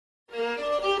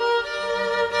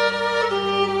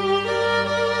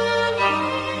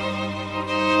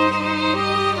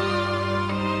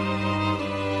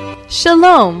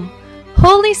Shalom!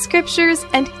 Holy Scriptures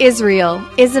and Israel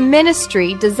is a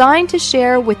ministry designed to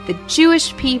share with the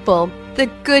Jewish people the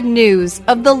good news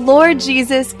of the Lord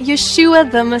Jesus,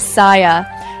 Yeshua the Messiah,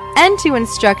 and to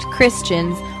instruct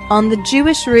Christians on the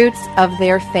Jewish roots of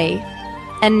their faith.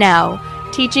 And now,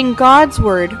 teaching God's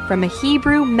Word from a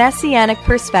Hebrew Messianic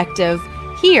perspective,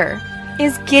 here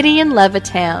is Gideon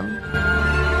Levitam.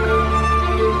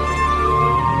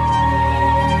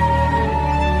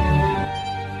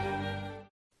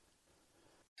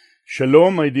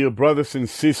 Shalom, my dear brothers and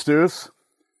sisters.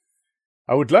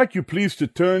 I would like you please to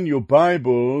turn your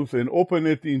Bibles and open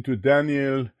it into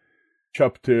Daniel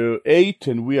chapter 8,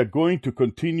 and we are going to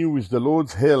continue with the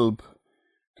Lord's help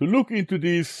to look into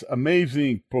this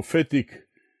amazing prophetic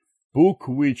book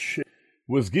which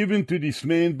was given to this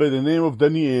man by the name of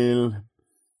Daniel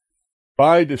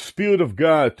by the Spirit of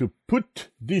God to put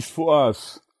this for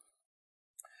us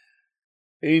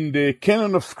in the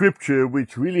canon of Scripture,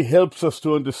 which really helps us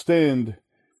to understand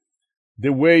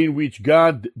the way in which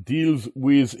God deals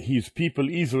with his people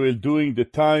Israel during the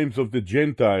times of the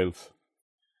Gentiles.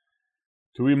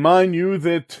 To remind you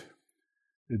that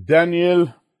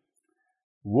Daniel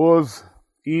was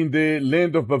in the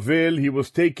land of Babel. He was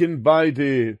taken by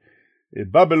the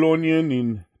Babylonian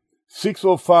in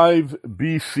 605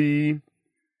 BC,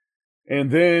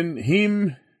 and then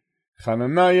him,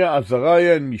 Hananiah,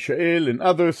 Azariah, and Mishael, and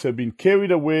others have been carried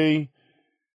away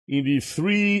in these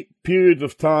three periods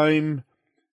of time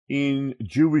in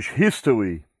Jewish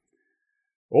history.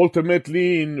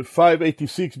 Ultimately, in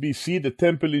 586 BC, the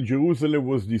temple in Jerusalem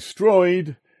was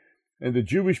destroyed, and the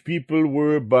Jewish people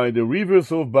were by the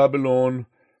rivers of Babylon,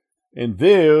 and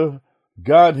there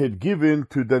God had given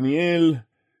to Daniel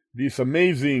this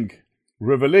amazing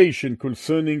revelation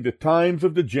concerning the times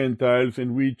of the Gentiles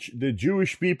in which the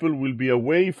Jewish people will be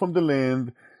away from the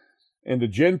land, and the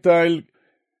Gentile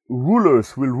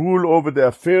rulers will rule over the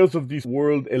affairs of this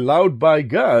world allowed by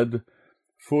God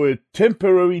for a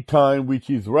temporary time, which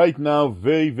is right now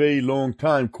very, very long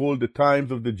time, called the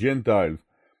times of the Gentiles.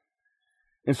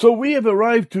 And so we have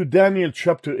arrived to Daniel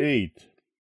chapter 8.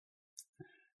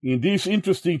 In this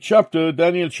interesting chapter,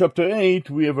 Daniel chapter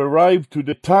 8, we have arrived to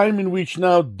the time in which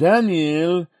now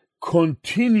Daniel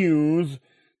continues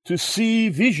to see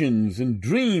visions and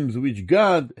dreams which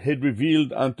God had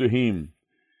revealed unto him.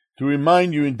 To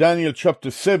remind you, in Daniel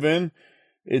chapter 7,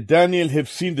 Daniel have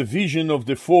seen the vision of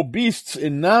the four beasts,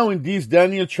 and now in this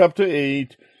Daniel chapter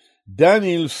 8,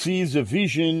 Daniel sees a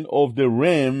vision of the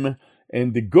ram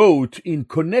and the goat in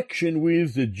connection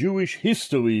with the Jewish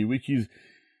history, which is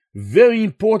very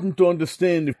important to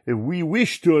understand if we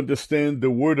wish to understand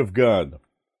the Word of God.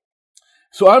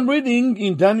 So I'm reading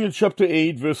in Daniel chapter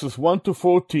 8, verses 1 to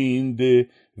 14, the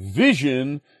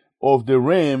vision of the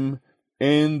ram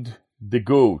and the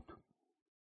goat.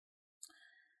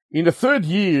 In the 3rd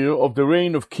year of the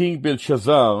reign of King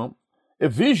Belshazzar, a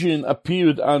vision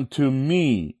appeared unto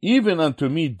me, even unto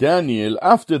me Daniel,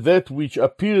 after that which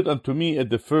appeared unto me at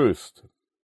the first.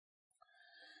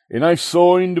 And I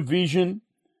saw in the vision,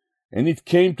 and it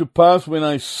came to pass when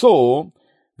I saw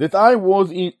that I was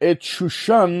at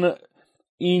Shushan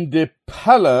in the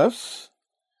palace,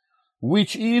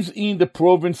 which is in the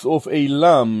province of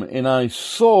Elam, and I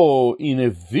saw in a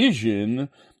vision,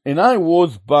 and I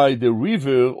was by the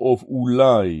river of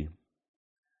Ulai.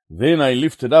 Then I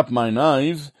lifted up mine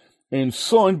eyes, and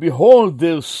saw, and behold,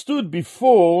 there stood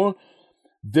before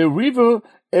the river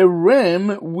a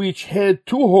ram which had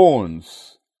 2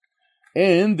 horns.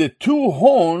 And the 2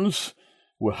 horns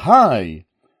were high,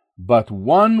 but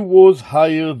one was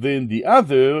higher than the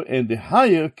other, and the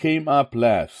higher came up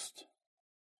last.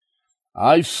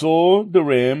 I saw the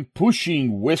ram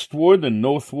pushing westward and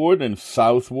northward and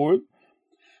southward,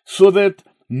 so that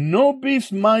no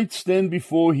beast might stand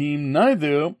before him,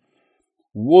 neither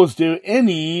was there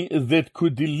any that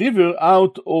could deliver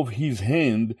out of his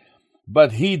hand,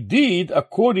 but he did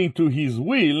according to his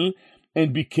will,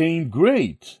 and became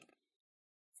great.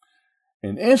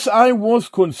 And as I was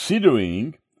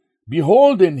considering,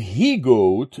 behold, an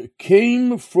he-goat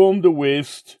came from the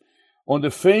west on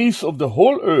the face of the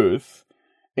whole earth,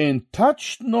 and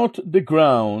touched not the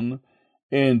ground,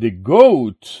 and the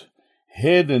goat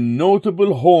had a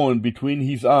notable horn between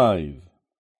his eyes.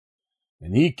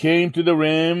 And he came to the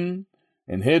ram,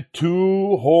 and had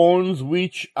 2 horns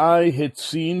which I had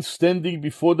seen standing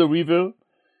before the river,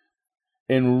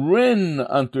 and ran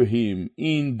unto him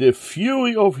in the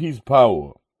fury of his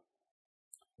power.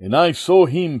 And I saw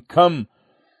him come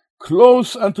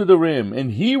close unto the ram,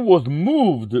 and he was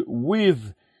moved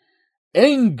with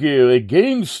anger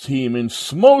against him, and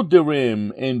smote the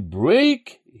ram, and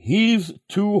brake his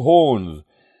 2 horns,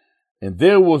 And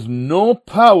there was no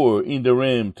power in the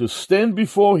ram to stand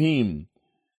before him,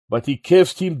 but he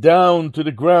cast him down to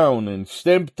the ground and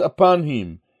stamped upon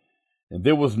him, and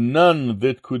there was none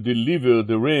that could deliver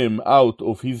the ram out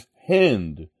of his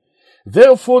hand.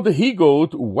 Therefore the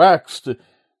he-goat waxed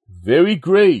very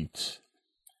great.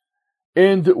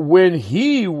 And when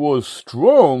he was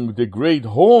strong, the great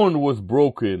horn was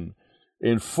broken,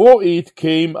 and for it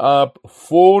came up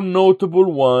 4 notable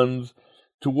ones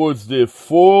towards the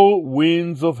 4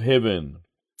 winds of heaven.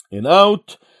 And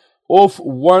out of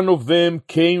one of them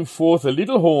came forth a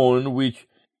little horn, which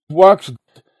waxed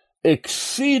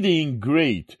exceeding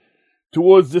great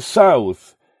towards the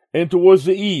south, and towards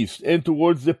the east, and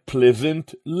towards the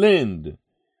pleasant land.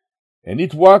 And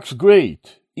it waxed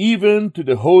great, even to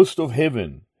the host of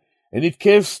heaven, and it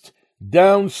cast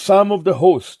down some of the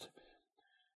host,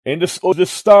 and the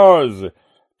stars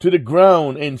to the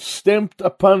ground, and stamped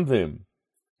upon them.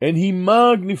 And he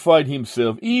magnified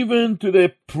himself, even to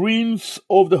the prince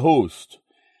of the host.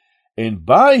 And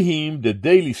by him the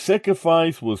daily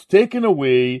sacrifice was taken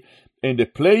away, and the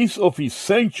place of his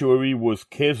sanctuary was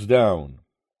cast down.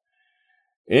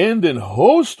 And an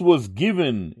host was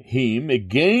given him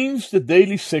against the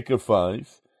daily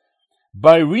sacrifice,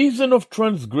 by reason of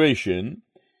transgression,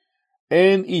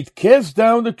 and it cast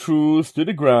down the truth to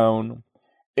the ground,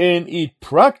 and it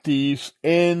practiced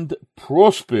and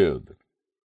prospered.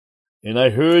 And I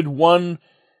heard one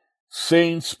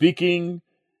saint speaking,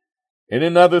 and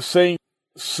another saint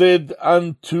said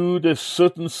unto the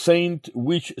certain saint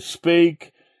which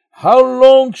spake, How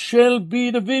long shall be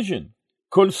the vision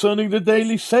concerning the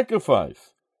daily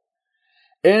sacrifice,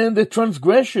 and the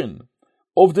transgression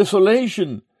of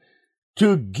desolation,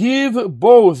 to give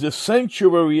both the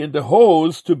sanctuary and the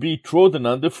host to be trodden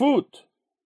under foot?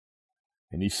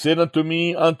 And he said unto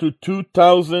me, Unto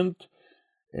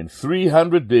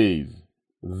 2,300 days,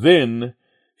 then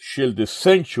shall the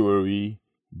sanctuary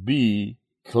be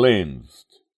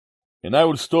cleansed. And I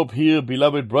will stop here,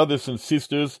 beloved brothers and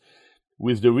sisters,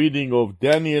 with the reading of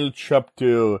Daniel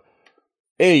chapter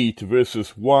 8,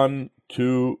 verses 1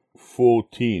 to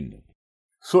 14.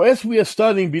 So as we are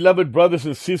studying, beloved brothers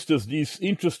and sisters, this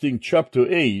interesting chapter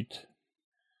 8,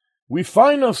 we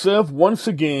find ourselves once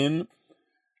again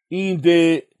in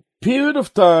the period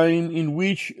of time in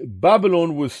which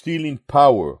Babylon was still in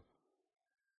power.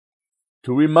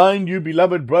 To remind you,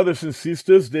 beloved brothers and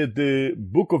sisters, that the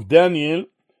book of Daniel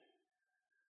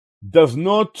does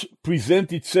not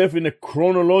present itself in a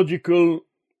chronological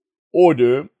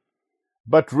order,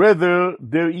 but rather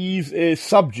there is a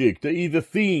subject, there is a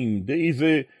theme, there is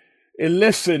a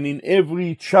lesson in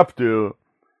every chapter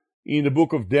in the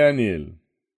book of Daniel.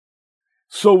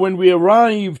 So when we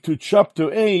arrive to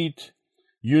chapter 8,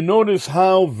 you notice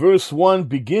how verse 1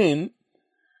 begins.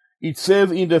 It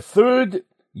says, In the 3rd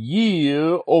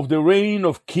year of the reign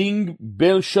of King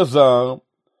Belshazzar,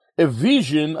 a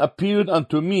vision appeared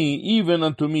unto me, even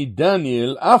unto me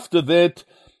Daniel, after that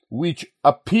which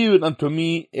appeared unto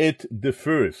me at the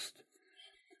first.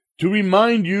 To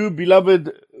remind you,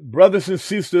 beloved brothers and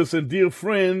sisters and dear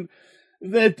friend,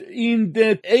 that in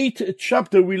that 8th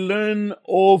chapter we learn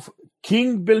of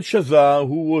King Belshazzar,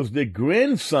 who was the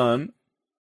grandson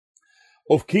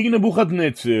of King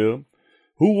Nebuchadnezzar,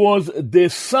 who was the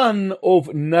son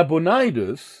of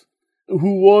Nabonidus,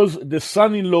 who was the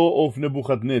son-in-law of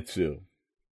Nebuchadnezzar.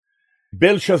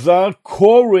 Belshazzar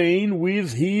co-reigned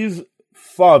with his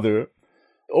father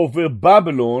over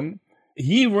Babylon.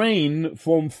 He reigned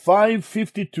from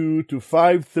 552 to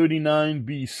 539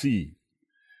 BC.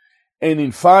 And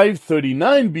in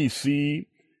 539 BC,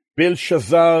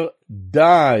 Belshazzar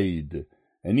died.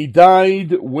 And he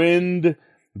died when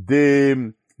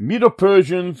the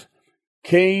Medo-Persians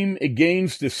came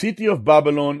against the city of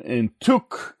Babylon and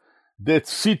took that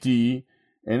city.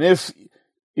 And as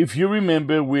if you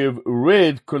remember, we have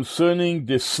read concerning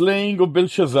the slaying of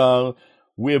Belshazzar.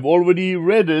 We have already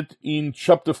read it in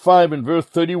chapter 5 and verse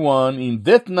 31. In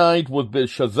that night was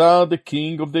Belshazzar, the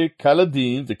king of the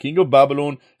Chaldeans, the king of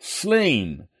Babylon,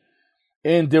 slain.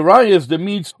 And Darius the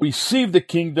Mede received the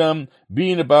kingdom,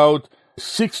 being about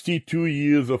 62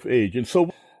 years of age. And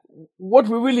so what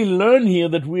we really learn here,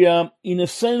 that we are in a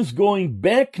sense going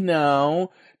back now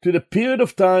to the period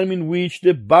of time in which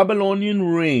the Babylonian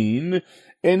reign,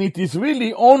 and it is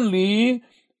really only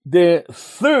the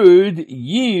 3rd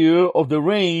year of the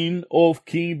reign of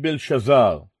King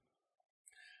Belshazzar.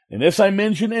 And as I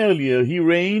mentioned earlier, he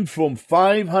reigned from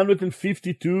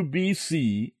 552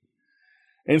 BC,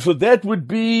 and so that would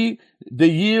be the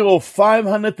year of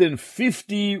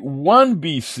 551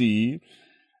 BC,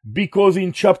 because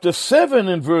in chapter 7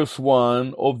 and verse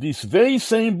 1 of this very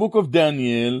same book of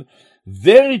Daniel,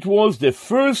 There it was the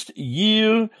first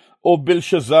year of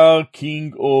Belshazzar,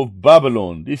 king of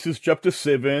Babylon. This is chapter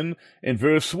 7 and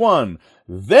verse 1.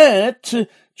 That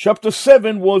chapter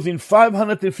 7 was in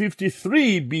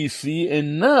 553 BC,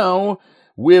 and now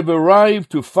we have arrived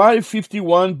to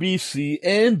 551 BC,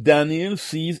 and Daniel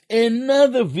sees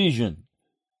another vision.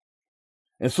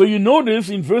 And so you notice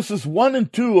in verses 1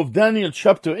 and 2 of Daniel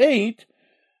chapter 8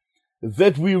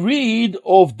 that we read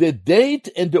of the date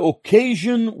and the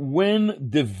occasion when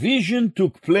the vision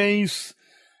took place,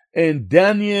 and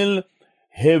Daniel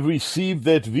have received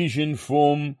that vision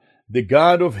from the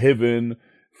God of heaven,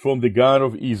 from the God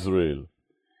of Israel.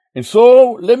 And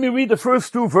so let me read the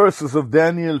first two verses of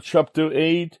Daniel chapter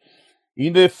 8.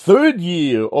 In the third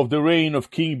year of the reign of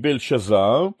King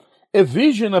Belshazzar, a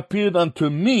vision appeared unto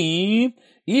me,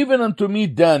 even unto me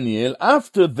Daniel,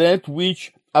 after that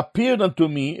which appeared unto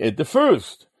me at the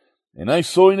first. And I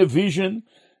saw in a vision,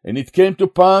 and it came to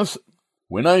pass,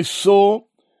 when I saw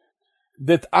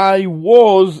that I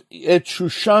was at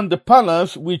Shushan the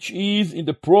palace, which is in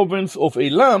the province of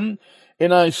Elam,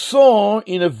 and I saw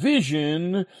in a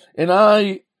vision, and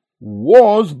I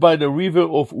was by the river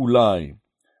of Ulai.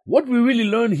 What we really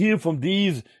learn here from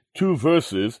these two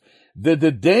verses, that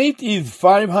the date is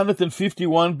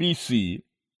 551 BC,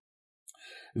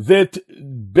 that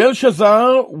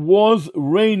Belshazzar was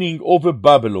reigning over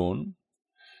Babylon,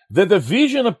 that the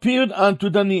vision appeared unto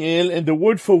Daniel, and the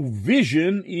word for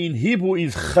vision in Hebrew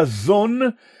is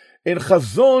chazon, and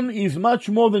chazon is much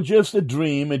more than just a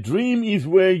dream. A dream is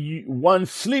where one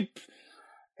sleeps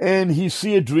and he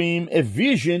see a dream. A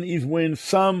vision is when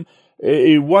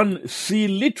one see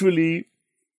literally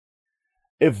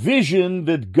a vision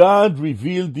that God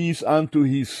revealed this unto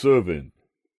his servant.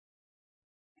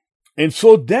 And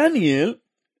so Daniel,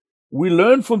 we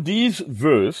learn from this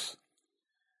verse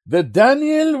that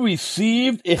Daniel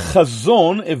received a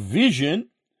chazon, a vision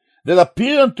that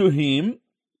appeared unto him,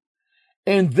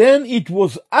 and then it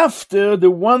was after the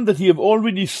one that he have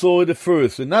already saw the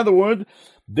first. In other words,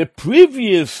 the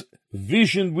previous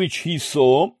vision which he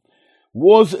saw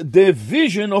was the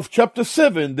vision of chapter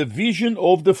 7, the vision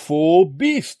of the four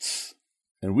beasts.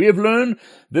 And we have learned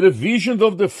that the visions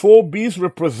of the four beasts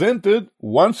represented,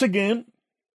 once again,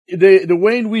 the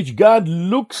way in which God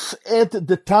looks at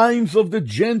the times of the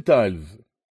Gentiles.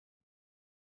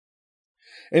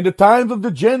 And the times of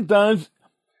the Gentiles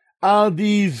are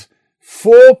these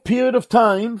four period of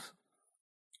times.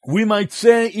 We might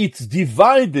say it's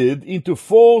divided into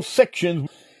four sections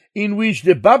in which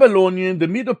the Babylonian, the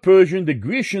Medo-Persian, the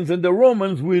Grecians, and the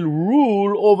Romans will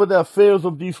rule over the affairs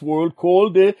of this world,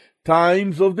 called the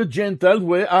times of the Gentiles,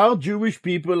 where our Jewish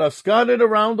people are scattered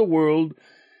around the world,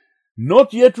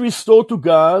 not yet restored to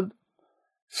God,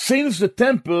 since the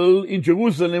temple in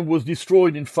Jerusalem was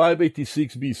destroyed in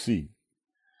 586 BC.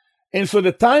 And so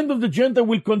the time of the Gentile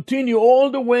will continue all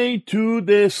the way to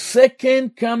the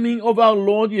second coming of our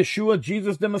Lord Yeshua,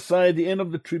 Jesus the Messiah, the end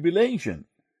of the tribulation.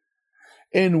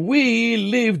 And we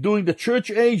live during the church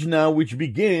age now, which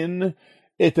began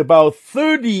at about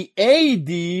 30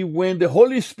 AD, when the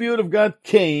Holy Spirit of God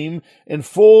came and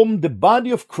formed the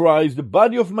body of Christ, the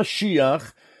body of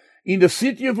Mashiach, in the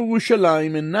city of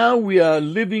Jerusalem. And now we are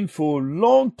living for a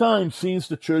long time since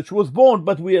the church was born,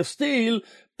 but we are still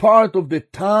part of the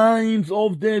times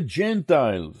of the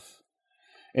Gentiles.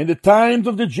 And the times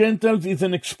of the Gentiles is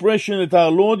an expression that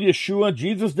our Lord Yeshua,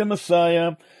 Jesus the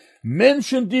Messiah,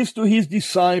 mentioned this to his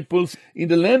disciples in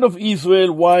the land of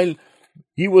Israel while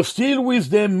he was still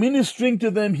with them, ministering to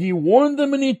them. He warned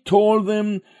them and he told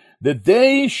them that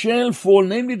they shall fall,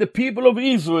 namely the people of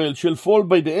Israel, shall fall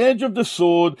by the edge of the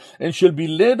sword, and shall be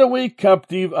led away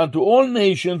captive unto all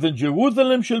nations, and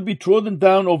Jerusalem shall be trodden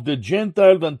down of the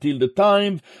Gentiles until the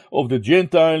times of the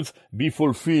Gentiles be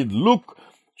fulfilled. Luke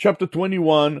chapter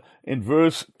 21 and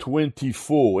verse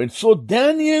 24. And so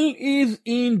Daniel is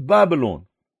in Babylon.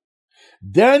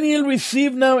 Daniel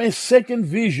received now a second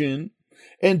vision,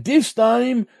 and this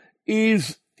time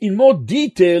is in more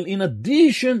detail, in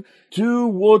addition to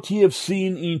what he have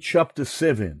seen in chapter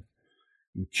 7.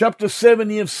 In chapter 7,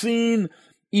 he have seen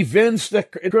events that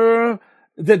occur,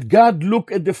 that God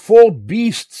look at the four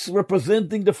beasts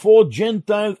representing the four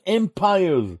Gentile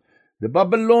empires, the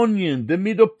Babylonian, the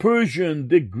Medo-Persian,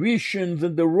 the Grecians,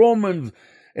 and the Romans,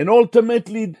 and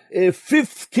ultimately a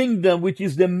fifth kingdom, which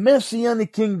is the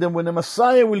Messianic kingdom, when the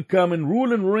Messiah will come and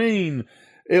rule and reign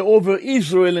over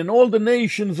Israel and all the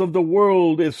nations of the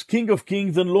world as King of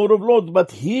Kings and Lord of Lords.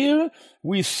 But here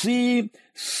we see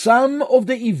some of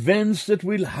the events that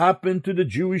will happen to the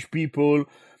Jewish people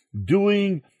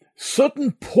during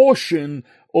certain portion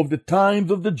of the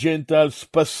times of the Gentiles,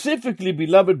 specifically,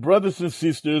 beloved brothers and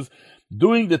sisters,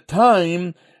 during the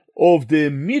time of the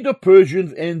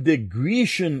Medo-Persians and the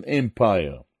Grecian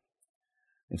Empire.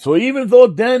 And so even though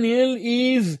Daniel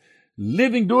is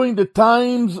living during the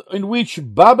times in which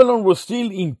Babylon was still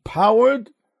empowered,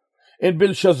 and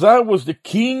Belshazzar was the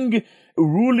king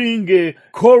ruling,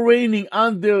 co-reigning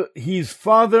under his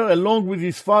father, along with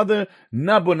his father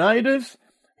Nabonidus,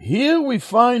 here we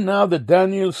find now that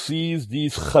Daniel sees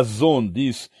this chazon,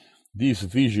 this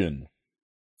vision.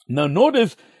 Now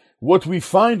notice what we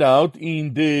find out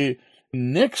in the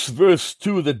next verse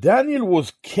 2, that Daniel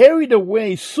was carried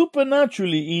away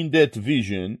supernaturally in that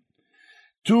vision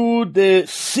to the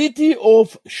city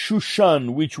of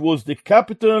Shushan, which was the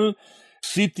capital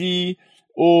city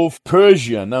of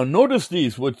Persia. Now notice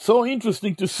this, what's so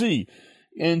interesting to see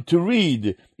and to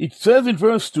read. It says in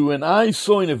verse 2, and I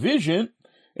saw in a vision,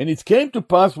 and it came to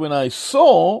pass when I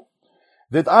saw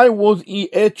that I was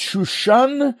at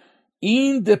Shushan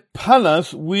in the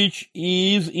palace which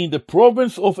is in the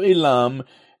province of Elam,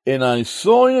 and I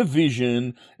saw in a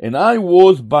vision, and I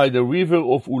was by the river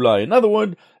of Ulai. In other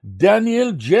words,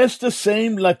 Daniel, just the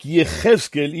same like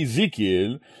Yechezkel,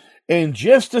 Ezekiel, and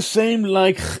just the same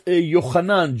like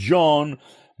Yochanan, John,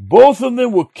 both of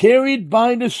them were carried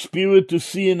by the Spirit to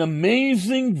see an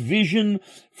amazing vision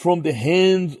from the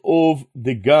hands of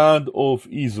the God of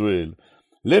Israel.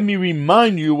 Let me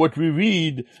remind you what we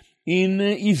read in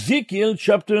Ezekiel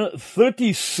chapter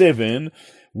 37,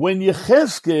 when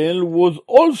Yechezkel was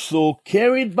also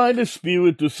carried by the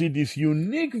Spirit to see this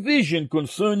unique vision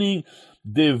concerning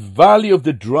the valley of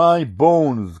the dry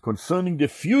bones, concerning the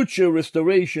future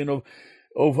restoration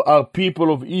of our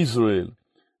people of Israel.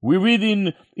 We read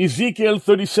in Ezekiel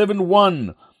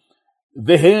 37:1,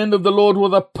 the hand of the Lord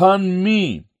was upon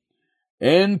me,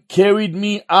 and carried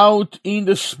me out in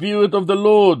the Spirit of the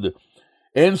Lord,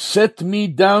 and set me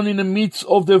down in the midst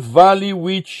of the valley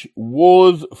which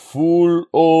was full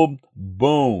of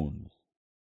bones,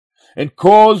 and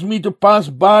caused me to pass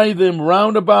by them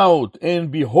round about, and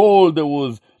behold, there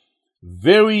was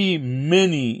very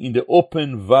many in the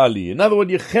open valley. In other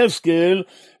words, Yechezkel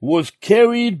was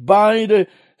carried by the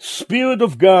Spirit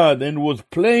of God and was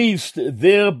placed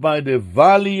there by the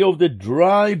valley of the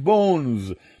dry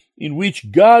bones, in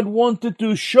which God wanted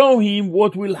to show him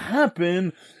what will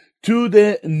happen to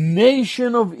the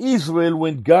nation of Israel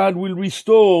when God will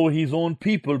restore his own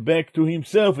people back to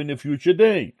himself in a future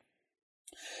day.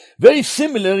 Very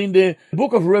similar in the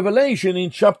book of Revelation in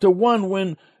chapter 1,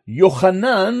 when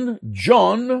Yochanan,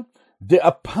 John, the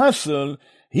apostle,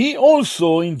 he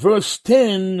also in verse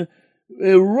 10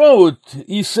 wrote,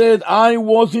 he said, I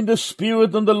was in the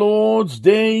Spirit on the Lord's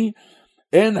day,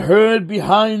 and heard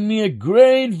behind me a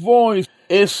great voice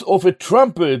as of a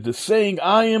trumpet, saying,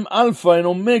 I am Alpha and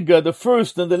Omega, the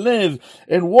first and the last,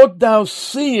 and what thou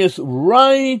seest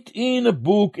write in a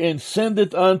book, and send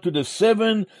it unto the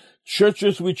 7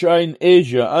 churches which are in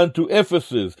Asia, unto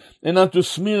Ephesus, and unto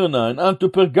Smyrna, and unto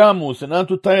Pergamos, and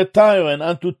unto Thyatira, and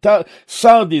unto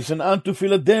Sardis, and unto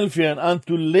Philadelphia, and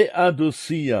unto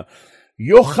Laodicea.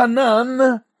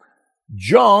 Yochanan,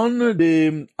 John,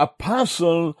 the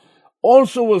apostle,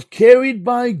 also was carried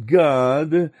by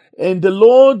God, and the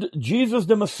Lord Jesus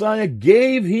the Messiah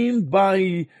gave him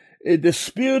by the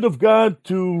Spirit of God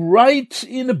to write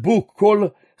in a book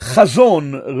called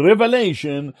Chazon,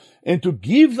 Revelation, and to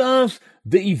give us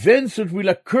the events that will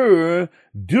occur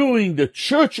during the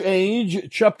church age,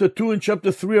 chapter 2 and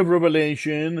chapter 3 of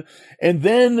Revelation, and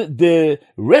then the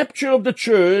rapture of the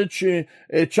church,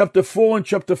 chapter 4 and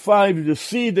chapter 5, to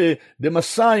see the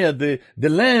Messiah, the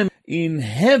Lamb in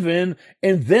heaven,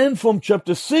 and then from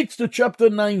chapter 6 to chapter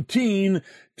 19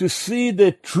 to see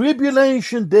the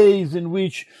tribulation days in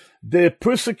which the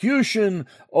persecution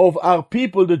of our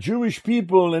people, the Jewish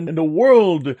people and the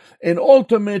world, and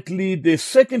ultimately the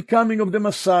second coming of the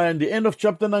Messiah in the end of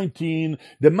chapter 19,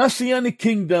 the Messianic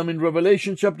kingdom in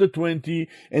Revelation chapter 20,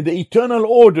 and the eternal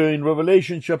order in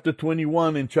Revelation chapter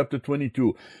 21 and chapter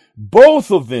 22.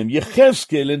 Both of them,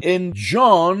 Yechezkel and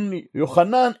John,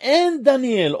 Yochanan and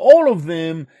Daniel, all of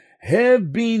them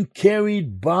have been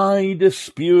carried by the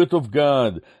Spirit of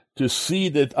God to see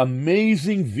that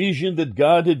amazing vision that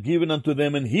God had given unto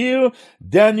them. And here,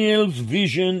 Daniel's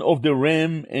vision of the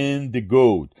ram and the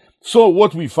goat. So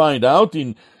what we find out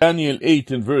in Daniel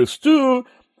 8 and verse 2,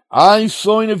 I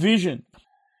saw in a vision.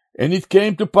 And it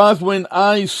came to pass when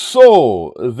I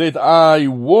saw that I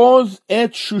was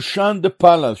at Shushan the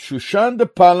palace. Shushan the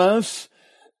palace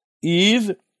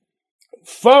is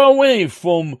far away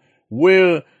from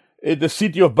where the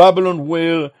city of Babylon,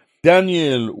 where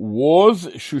Daniel was.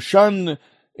 Shushan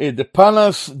the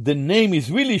palace, the name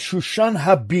is really Shushan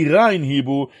Habira in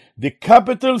Hebrew, the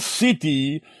capital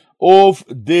city of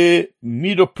the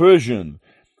Medo-Persian.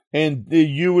 And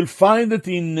you will find it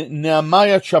in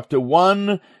Nehemiah chapter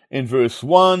 1 and verse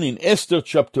 1, in Esther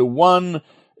chapter 1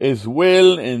 as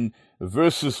well, and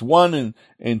verses 1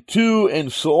 and 2,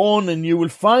 and so on. And you will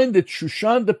find that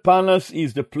Shushan the palace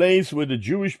is the place where the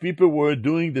Jewish people were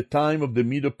during the time of the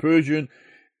Medo-Persian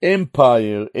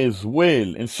Empire as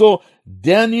well. And so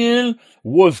Daniel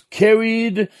was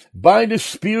carried by the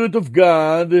Spirit of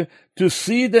God to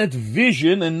see that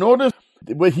vision, and notice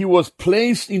where he was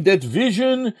placed in that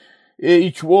vision.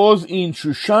 It was in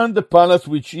Shushan the palace,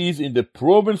 which is in the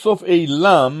province of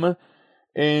Elam.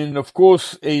 And of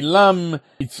course, Elam,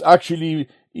 it's actually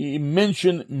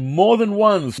mentioned more than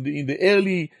once in the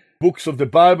early books of the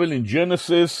Bible. In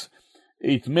Genesis,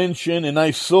 it mentioned, and I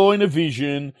saw in a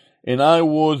vision, and I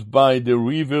was by the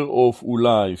river of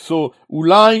Ulai. So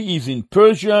Ulai is in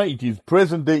Persia. It is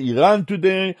present-day Iran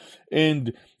today.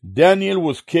 And Daniel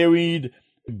was carried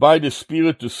by the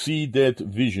Spirit to see that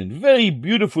vision. Very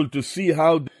beautiful to see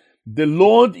how the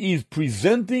Lord is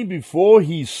presenting before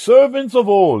his servants of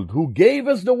old, who gave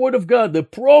us the word of God, the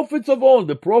prophets of old,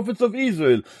 the prophets of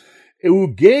Israel, who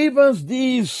gave us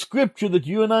these scriptures that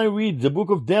you and I read, the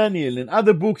book of Daniel and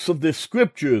other books of the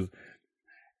scriptures,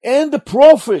 and the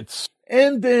prophets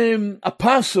and the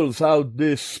apostles, how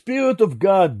the Spirit of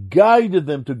God guided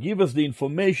them to give us the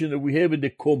information that we have in the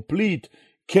complete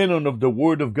canon of the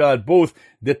Word of God, both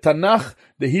the Tanakh,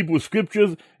 the Hebrew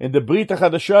Scriptures, and the Brit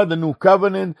HaChadashah, the New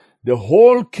Covenant. The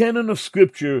whole canon of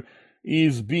Scripture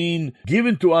is being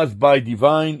given to us by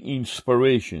divine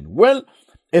inspiration. Well,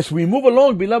 as we move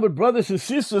along, beloved brothers and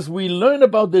sisters, we learn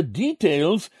about the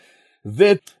details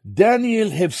that Daniel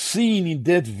have seen in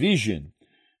that vision.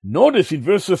 Notice in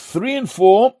verses 3 and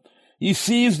 4, he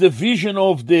sees the vision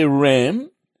of the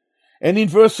ram, and in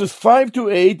verses 5 to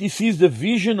 8, he sees the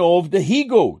vision of the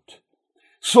he-goat.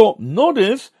 So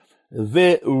notice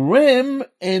the ram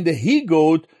and the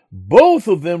he-goat, both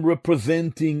of them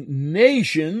representing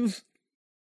nations.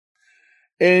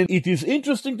 And it is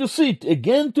interesting to see it,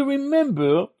 again to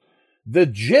remember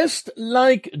that just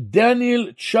like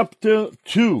Daniel chapter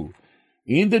 2,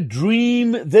 in the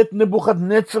dream that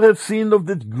Nebuchadnezzar had seen of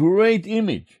that great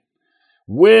image,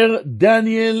 where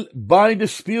Daniel, by the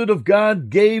Spirit of God,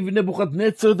 gave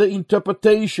Nebuchadnezzar the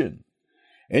interpretation.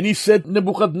 And he said,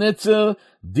 Nebuchadnezzar,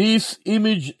 this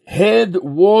image head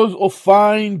was of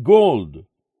fine gold,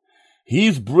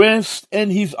 his breast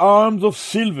and his arms of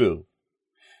silver,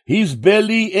 his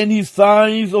belly and his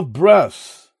thighs of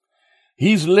brass,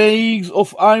 his legs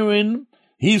of iron,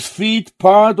 his feet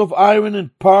part of iron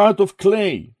and part of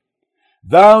clay.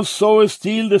 Thou sawest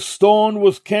till the stone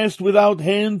was cast without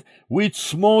hand, which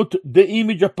smote the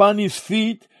image upon his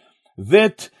feet,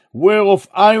 that were of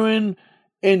iron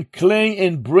and clay,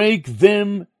 and brake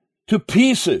them to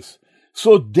pieces.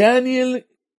 So Daniel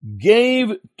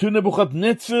gave to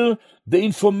Nebuchadnezzar the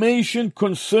information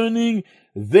concerning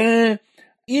the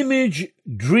image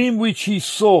dream which he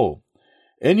saw.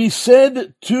 And he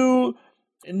said to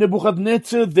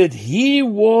Nebuchadnezzar that he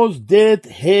was that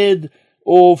head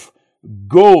of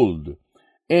gold.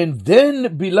 And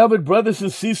then, beloved brothers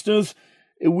and sisters,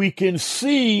 we can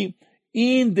see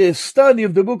in the study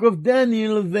of the book of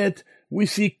Daniel that we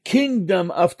see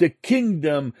kingdom after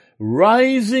kingdom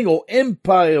rising, or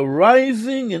empire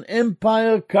rising and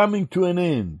empire coming to an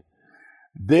end.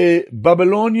 The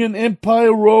Babylonian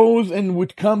Empire rose and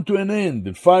would come to an end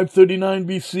in 539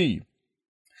 BC.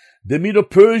 The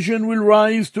Medo-Persian will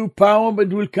rise to power but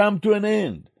will come to an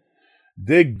end.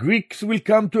 The Greeks will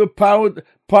come to a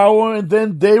power and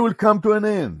then they will come to an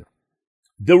end.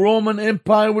 The Roman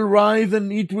Empire will rise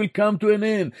and it will come to an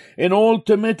end. And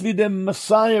ultimately the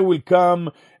Messiah will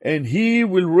come and he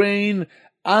will reign.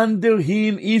 Under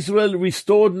him, Israel,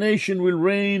 restored nation, will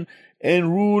reign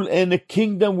and rule, and the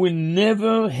kingdom will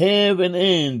never have an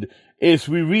end, as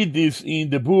we read this in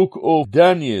the book of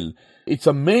Daniel. It's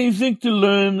amazing to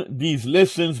learn these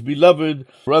lessons, beloved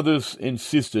brothers and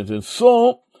sisters. And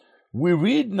so, we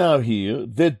read now here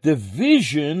that the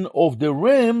vision of the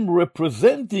ram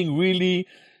representing really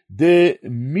the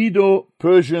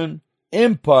Medo-Persian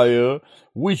Empire,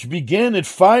 which began at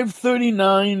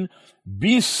 539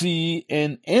 BC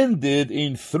and ended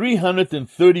in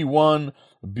 331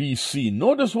 BC.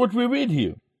 Notice what we read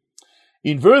here.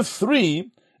 In verse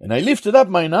 3, and I lifted up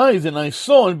mine eyes, and I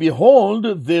saw, and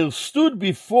behold, there stood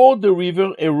before the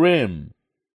river a ram,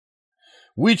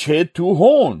 which had 2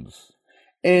 horns.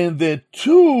 And the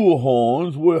 2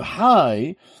 horns were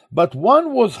high, but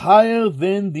one was higher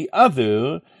than the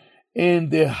other,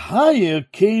 and the higher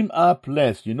came up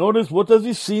last. You notice, what does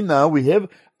he see now? We have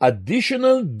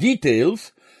additional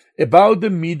details about the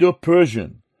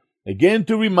Medo-Persian. Again,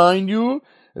 to remind you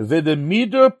that the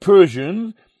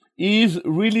Medo-Persian is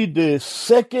really the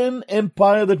second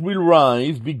empire that will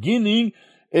rise, beginning,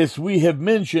 as we have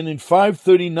mentioned, in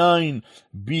 539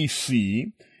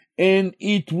 BC, and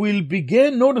it will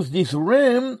begin. Notice this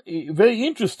ram, very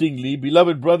interestingly,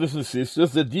 beloved brothers and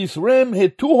sisters, that this ram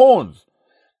had two horns.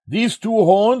 These two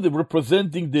horns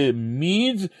representing the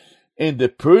Medes and the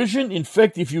Persian. In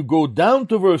fact, if you go down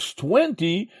to verse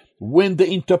 20, when the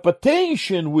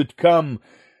interpretation would come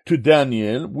to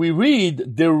Daniel, we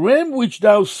read, "The ram which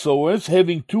thou sawest,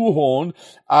 having two horns,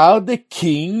 are the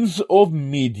kings of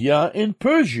Media and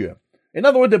Persia." In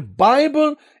other words, the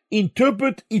Bible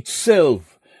interprets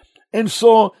itself. And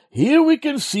so here we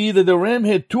can see that the ram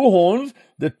had two horns.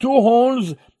 The two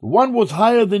horns, one was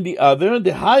higher than the other.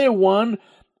 The higher one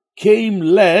came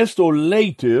last or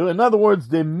later. In other words,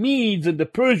 the Medes and the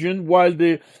Persian, while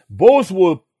they both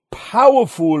were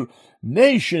powerful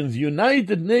nations,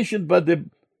 united nations, but the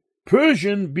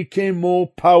Persian became more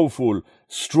powerful,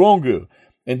 stronger.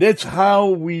 And that's how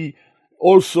we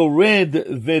also read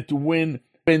that when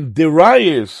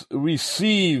Darius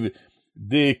received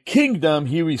the kingdom,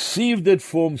 he received it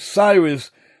from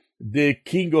Cyrus, the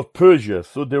king of Persia.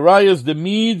 So Darius the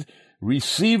Mede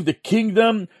received the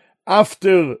kingdom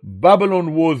after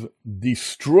Babylon was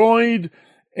destroyed,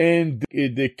 and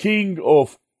the king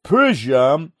of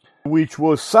Persia, which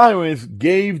was Cyrus,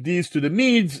 gave this to the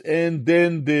Medes, and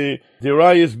then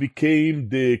Darius became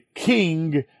the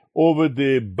king over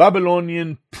the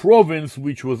Babylonian province,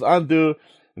 which was under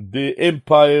the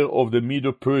empire of the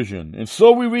Medo-Persian. And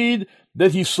so we read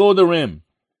that he saw the ram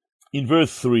in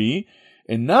verse 3.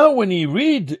 And now when we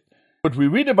read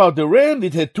about the ram,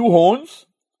 it had two horns.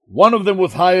 One of them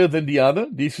was higher than the other.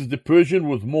 This is the Persian,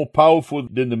 was more powerful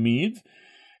than the Medes.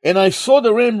 And I saw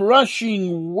the ram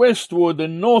rushing westward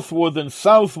and northward and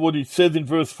southward, it says in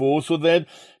verse 4, so that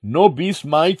no beast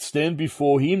might stand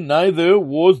before him, neither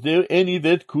was there any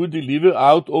that could deliver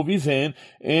out of his hand,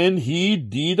 and he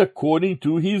did according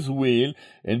to his will,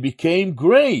 and became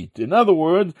great. In other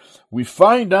words, we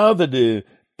find out that the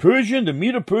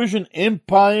Medo-Persian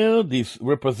Empire, this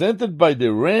represented by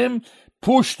the ram,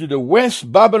 pushed to the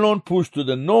west, Babylon pushed to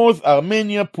the north,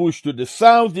 Armenia pushed to the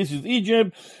south, this is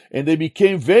Egypt, and they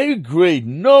became very great.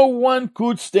 No one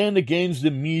could stand against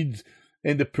the Medes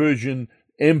and the Persian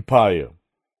Empire.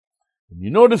 And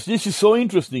you notice this is so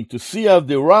interesting to see how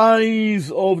the rise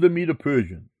of the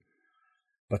Medo-Persian.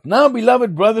 But now,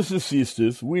 beloved brothers and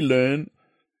sisters, we learn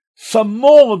some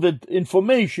more of the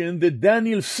information that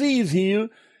Daniel sees here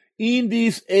in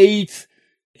this 8th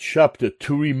chapter,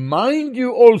 to remind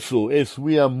you also, as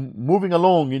we are moving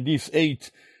along in this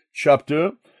 8th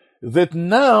chapter, that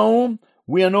now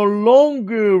we are no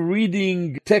longer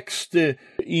reading text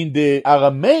in the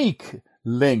Aramaic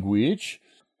language.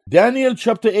 Daniel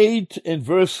chapter 8 and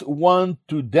verse 1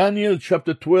 to Daniel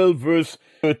chapter 12 verse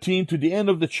 13 to the end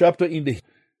of the chapter in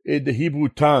the Hebrew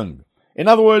tongue. In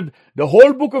other words, the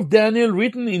whole book of Daniel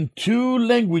written in two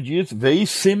languages, very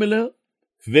similar,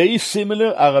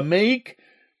 Aramaic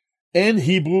and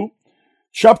Hebrew.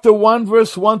 Chapter 1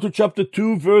 verse 1 to chapter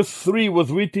 2 verse 3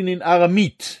 was written in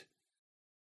Aramite,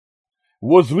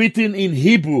 was written in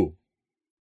Hebrew.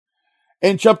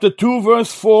 And chapter 2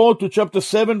 verse 4 to chapter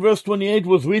 7 verse 28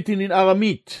 was written in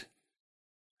Aramite.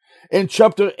 And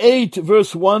chapter 8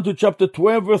 verse 1 to chapter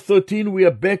 12 verse 13 we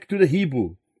are back to the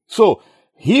Hebrew. So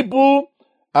Hebrew,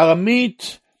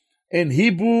 Aramite, and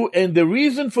Hebrew, and the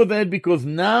reason for that, because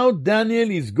now Daniel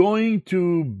is going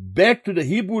back to the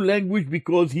Hebrew language,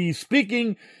 because he is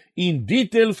speaking in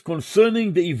details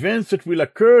concerning the events that will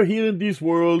occur here in this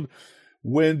world,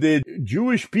 when the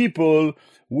Jewish people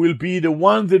will be the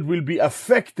ones that will be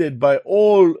affected by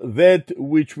all that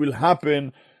which will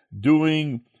happen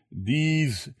during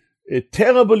these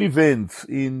terrible events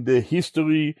in the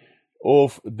history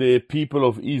of the people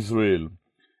of Israel.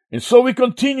 And so we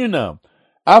continue now.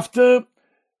 After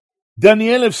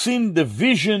Daniel have seen the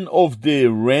vision of the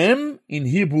ram, in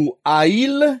Hebrew,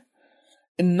 Ail,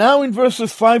 and now in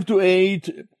verses 5 to 8,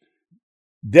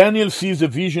 Daniel sees a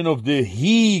vision of the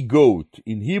he-goat.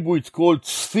 In Hebrew, it's called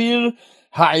Tzfir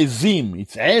Ha'ezim.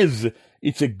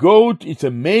 It's a goat, it's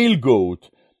a male goat.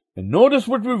 And notice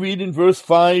what we read in verse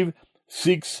 5,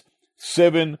 6,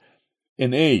 7,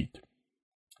 and 8.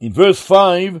 In verse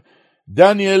 5,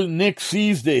 Daniel next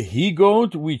sees the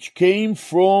he-goat which came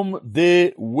from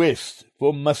the west,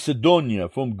 from Macedonia,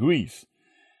 from Greece.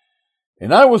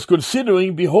 And I was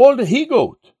considering, behold, the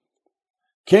he-goat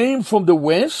came from the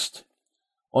west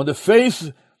on the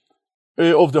face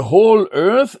of the whole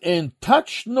earth, and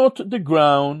touched not the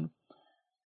ground.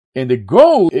 And the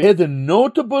goat had a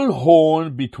notable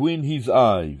horn between his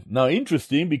eyes. Now,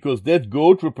 interesting, because that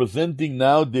goat representing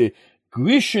now the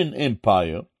Grecian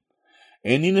Empire,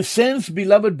 and in a sense,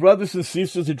 beloved brothers and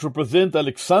sisters, it represents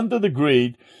Alexander the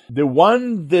Great, the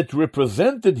one that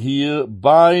represented here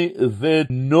by the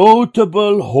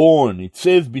notable horn. It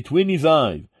says between his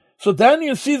eyes. So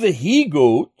Daniel sees a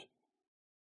he-goat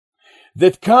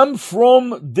that come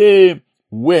from the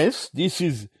west. This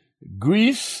is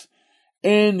Greece,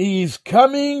 and he is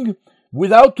coming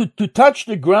without to touch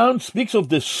the ground, speaks of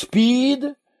the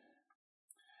speed,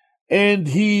 and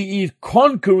he is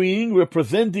conquering,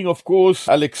 representing, of course,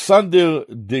 Alexander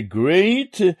the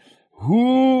Great,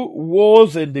 who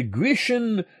was in the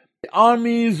Grecian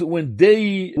armies when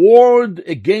they warred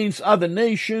against other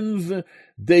nations.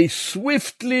 They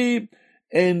swiftly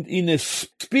and in a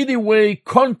speedy way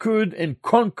conquered and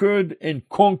conquered and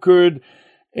conquered,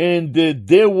 and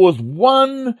there was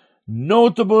one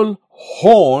notable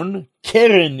horn,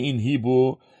 keren in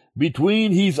Hebrew,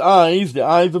 between his eyes, the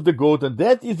eyes of the goat, and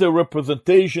that is a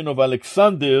representation of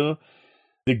Alexander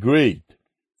the Great.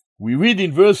 We read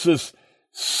in verses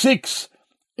 6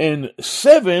 and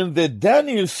 7 that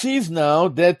Daniel sees now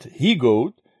that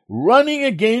he-goat running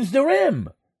against the ram.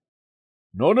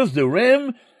 Notice the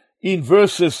ram in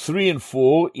verses 3 and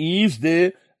 4 is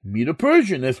the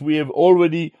Medo-Persian, as we have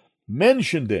already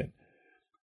mentioned them.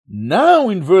 Now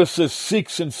in verses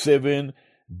 6 and 7,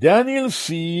 Daniel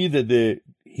sees that the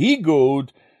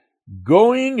he-goat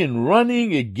going and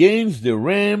running against the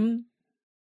ram,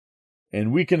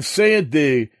 and we can say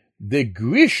that the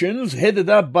Grecians, headed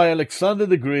up by Alexander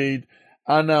the Great,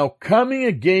 are now coming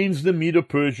against the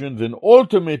Medo-Persians and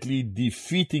ultimately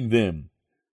defeating them.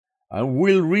 And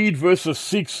we'll read verses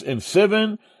 6 and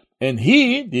 7. And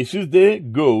he, this is the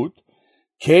goat,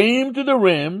 came to the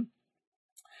ram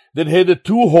that had the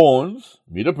two horns,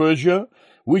 Medo-Persia,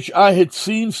 which I had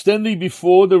seen standing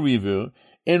before the river,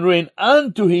 and ran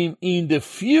unto him in the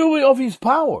fury of his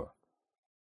power.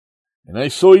 And I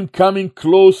saw him coming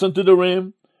close unto the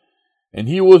ram, and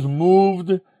he was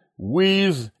moved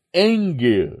with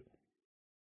anger,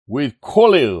 with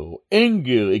choler,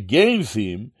 anger against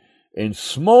him, and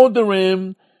smote the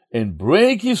ram, and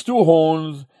brake his two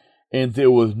horns, and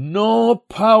there was no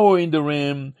power in the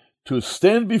ram to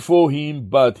stand before him,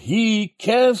 but he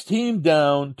cast him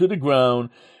down to the ground,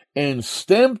 and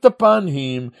stamped upon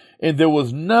him, and there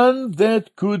was none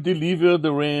that could deliver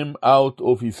the ram out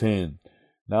of his hand.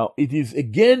 Now, it is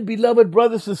again, beloved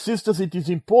brothers and sisters, it is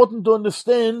important to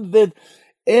understand that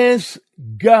as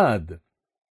God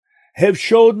have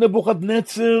showed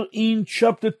Nebuchadnezzar in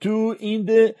chapter 2 in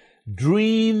the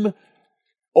dream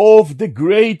of the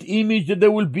great image that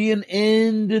there will be an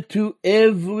end to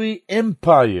every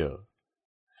empire.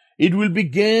 It will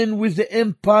begin with the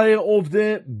empire of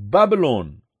the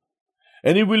Babylon,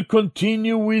 and it will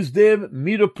continue with the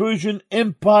Medo-Persian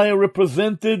Empire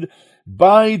represented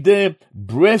by the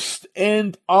breast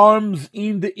and arms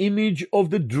in the image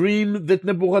of the dream that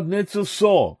Nebuchadnezzar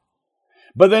saw.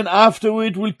 But then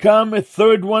afterward will come a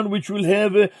third one which will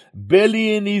have a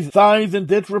belly and his thighs, and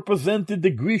that represented the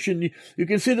Grecian. You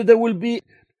can see that there will be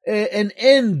an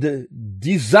end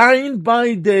designed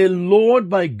by the Lord,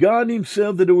 by God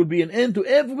himself, that there will be an end to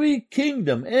every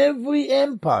kingdom, every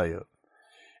empire.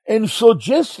 And so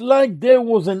just like there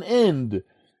was an end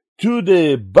to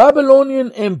the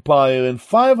Babylonian Empire in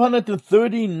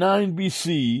 539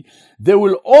 BC, there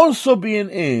will also be an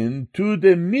end to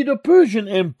the Medo-Persian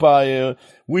Empire,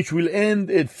 which will end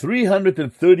at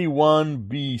 331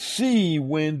 BC,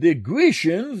 when the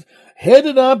Grecians,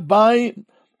 headed up by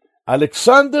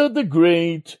Alexander the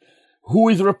Great, who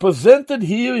is represented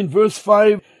here in verse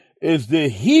 5 as the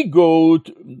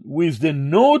he-goat with the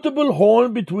notable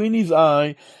horn between his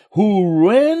eye, who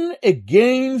ran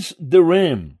against the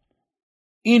ram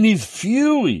in his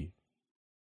fury,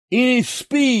 in his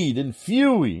speed and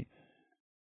fury.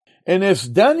 And as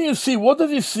Daniel see, what does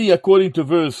he see according to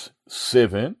verse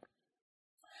 7?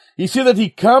 He see that he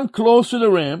come close to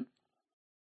the ram,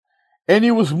 and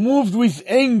he was moved with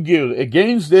anger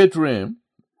against that ram,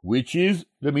 which is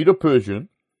the Medo-Persian.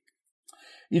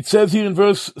 It says here in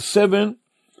verse 7,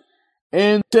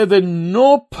 and said that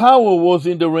no power was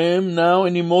in the ram now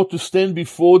anymore to stand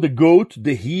before the goat,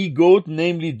 the he-goat,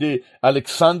 namely the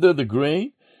Alexander the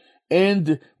Great.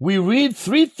 And we read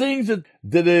three things that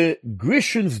the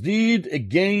Grecians did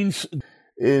against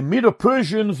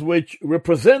Medo-Persians, which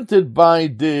represented by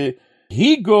the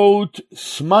he-goat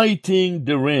smiting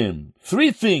the ram.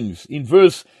 Three things in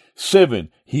verse 7.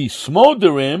 He smote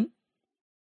the ram.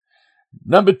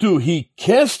 Number 2, he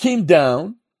cast him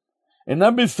down. And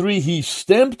number 3, he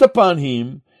stamped upon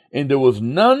him, and there was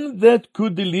none that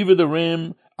could deliver the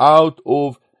ram out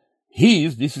of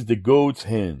this is the goat's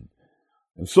hand.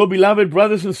 And so, beloved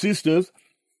brothers and sisters,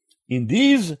 in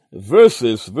these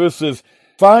verses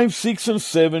 5, 6, and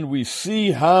 7, we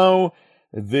see how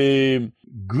the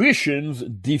Grecians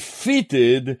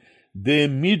defeated the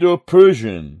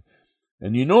Medo-Persian.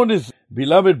 And you notice,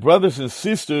 beloved brothers and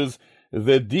sisters,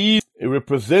 that these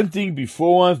representing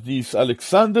before us this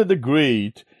Alexander the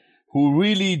Great, who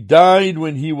really died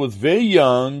when he was very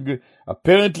young,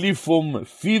 apparently from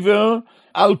fever,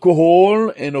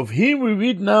 alcohol, and of him we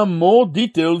read now more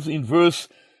details in verse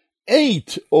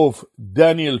 8 of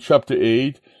Daniel chapter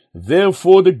 8.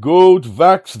 Therefore the goat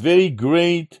waxed very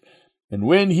great, and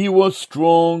when he was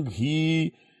strong,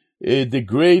 the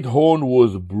great horn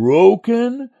was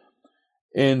broken,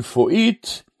 and for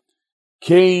it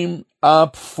came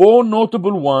up 4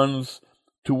 notable ones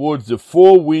towards the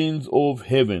 4 winds of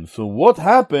heaven. So what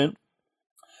happened?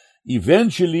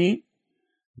 Eventually,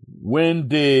 when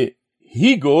the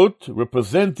he-goat,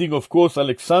 representing, of course,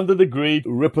 Alexander the Great,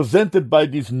 represented by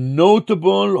this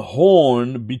notable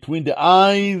horn between the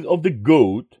eyes of the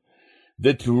goat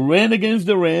that ran against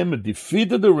the ram and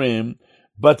defeated the ram,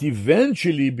 but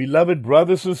eventually, beloved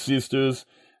brothers and sisters,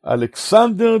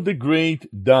 Alexander the Great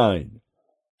died.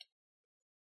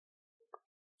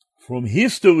 From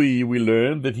history, we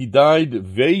learn that he died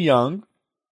very young,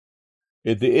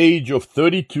 at the age of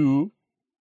 32.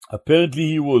 Apparently,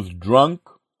 he was drunk,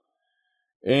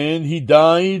 and he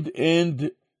died,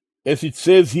 and as it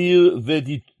says here,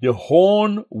 that the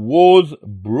horn was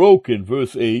broken,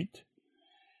 verse 8.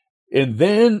 And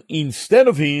then, instead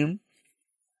of him,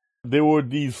 there were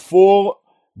these 4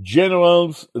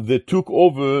 generals that took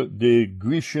over the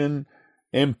Grecian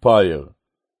Empire.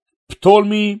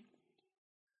 Ptolemy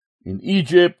in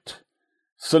Egypt,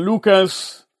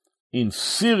 Seleucus in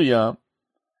Syria,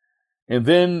 and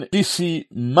then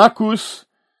Lysimachus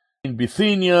in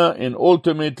Bithynia, and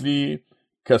ultimately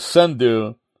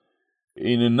Cassander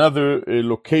in another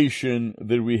location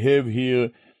that we have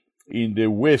here in the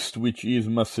west, which is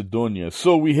Macedonia.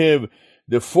 So we have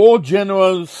the 4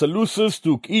 generals. Seleucus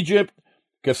took Egypt,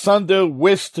 Cassander,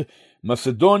 West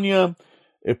Macedonia,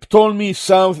 Ptolemy,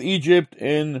 South Egypt,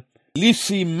 and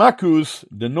Lysimachus,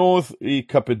 the north,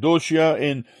 Cappadocia,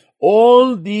 and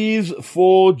all these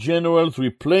 4 generals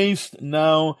replaced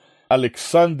now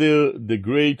Alexander the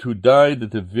Great, who died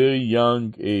at a very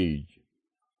young age.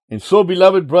 And so,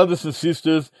 beloved brothers and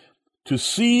sisters, to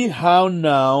see how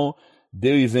now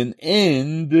there is an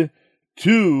end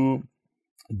to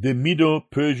the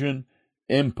Medo-Persian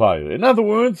Empire. In other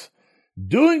words,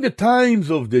 during the times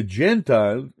of the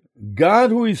Gentiles,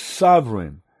 God, who is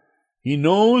sovereign, He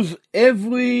knows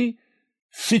every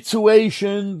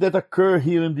situation that occur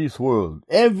here in this world.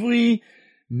 Every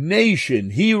nation,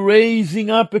 He raising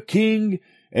up a king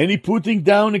and He putting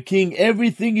down a king.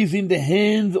 Everything is in the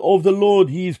hands of the Lord.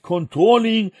 He is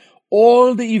controlling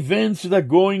all the events that are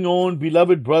going on,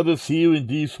 beloved brothers, here in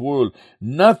this world.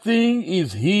 Nothing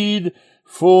is hid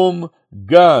from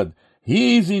God.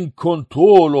 He is in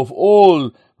control of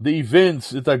all the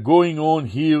events that are going on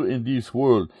here in this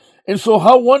world. And so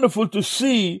how wonderful to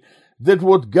see that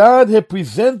what God had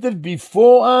presented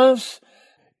before us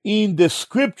in the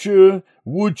scripture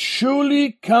would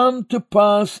surely come to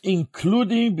pass,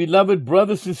 including, beloved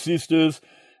brothers and sisters,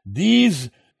 these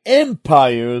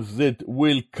empires that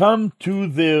will come to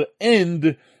their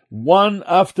end one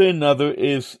after another,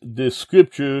 as the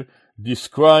scripture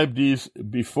described this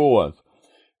before us.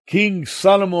 King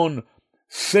Solomon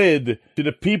said to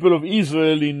the people of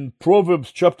Israel in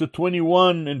Proverbs chapter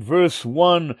 21 and verse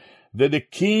 1 that the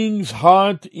king's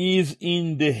heart is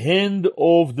in the hand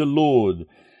of the Lord,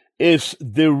 as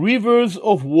the rivers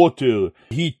of water.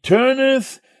 He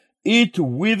turneth it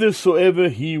whithersoever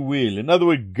He will. In other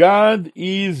words, God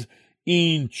is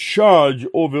in charge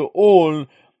over all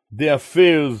the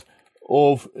affairs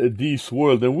of this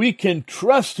world. And we can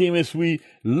trust Him, as we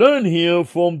learn here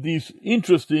from this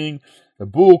interesting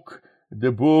book,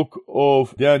 the book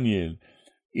of Daniel.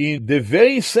 In the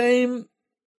very same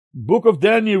book of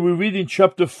Daniel, we read in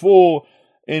chapter 4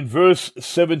 and verse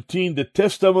 17, the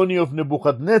testimony of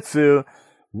Nebuchadnezzar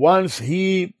once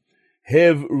he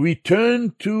have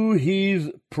returned to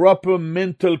his proper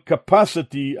mental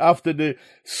capacity after the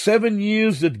 7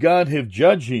 years that God have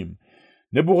judged him.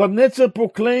 Nebuchadnezzar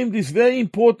proclaimed this very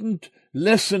important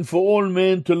lesson for all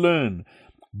men to learn.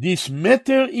 This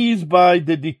matter is by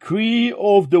the decree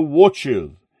of the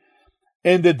watchers,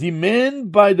 and the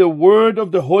demand by the word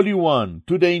of the Holy One,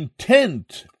 to the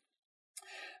intent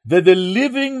that the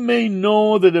living may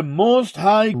know that the Most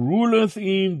High ruleth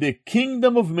in the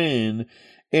kingdom of men,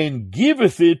 and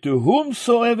giveth it to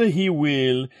whomsoever he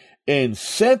will, and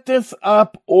setteth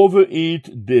up over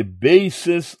it the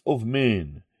bases of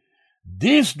men.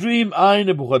 This dream I,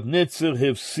 Nebuchadnezzar,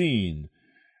 have seen.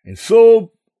 And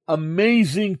so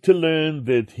amazing to learn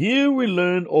that here we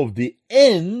learn of the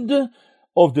end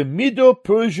of the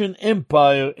Medo-Persian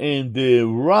Empire and the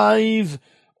rise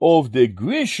of the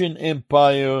Grecian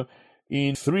Empire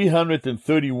in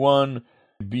 331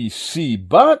 BC.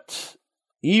 But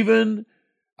even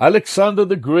Alexander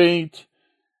the Great,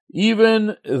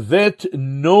 even that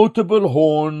notable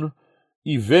horn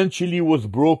eventually was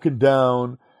broken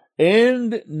down,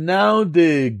 and now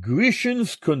the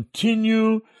Grecians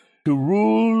continue to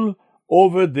rule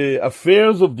over the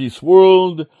affairs of this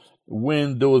world,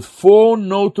 when those four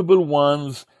notable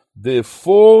ones, the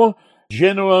four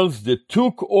generals that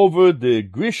took over the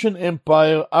Grecian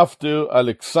Empire after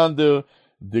Alexander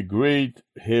the Great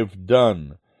have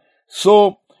done.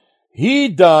 So he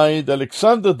died,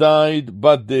 Alexander died,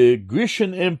 but the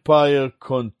Grecian Empire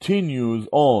continues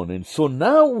on. And so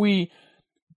now we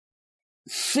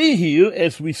see here,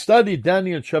 as we study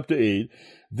Daniel chapter 8,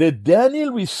 that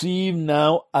Daniel received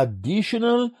now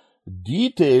additional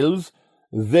details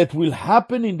that will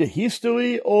happen in the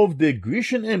history of the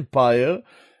Grecian Empire,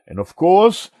 and of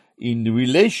course, in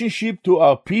relationship to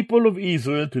our people of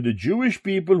Israel, to the Jewish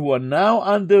people who are now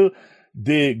under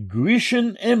the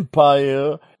Grecian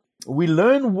Empire. We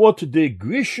learn what the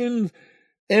Grecian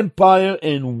Empire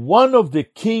and one of the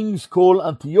kings called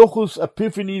Antiochus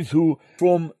Epiphanes, who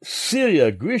from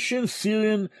Syria, Grecian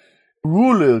Syrian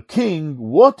ruler, king,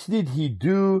 what did he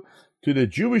do to the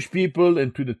Jewish people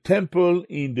and to the temple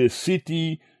in the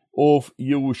city of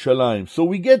Jerusalem? So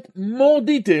we get more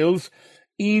details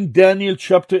in Daniel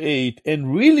chapter 8,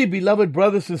 and really, beloved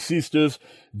brothers and sisters,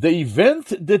 the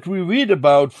event that we read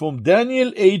about from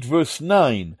Daniel 8 verse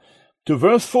 9 to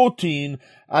verse 14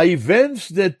 are events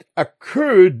that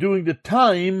occurred during the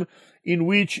time in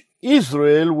which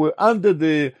Israel were under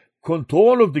the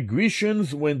control of the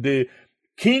Grecians, when the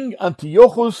king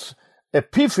Antiochus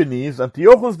Epiphanes,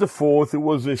 Antiochus IV, who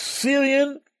was a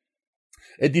Syrian,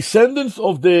 a descendant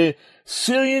of the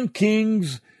Syrian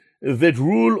kings that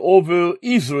rule over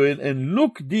Israel. And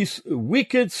look, this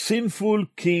wicked, sinful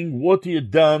king, what he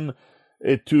had done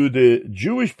to the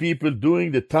Jewish people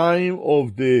during the time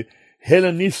of the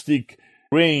Hellenistic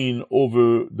reign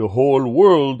over the whole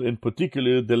world, and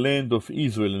particularly the land of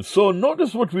Israel. And so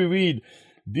notice what we read,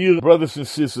 dear brothers and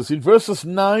sisters. In verses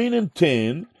 9 and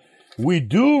 10, we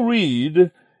do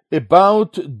read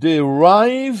about the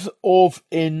rise of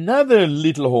another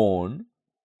little horn,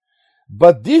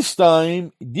 but this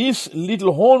time, this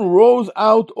little horn rose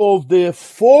out of the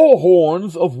four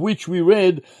horns of which we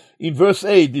read in verse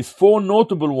 8, these four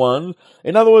notable ones.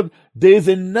 In other words, there's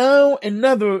now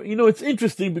another, it's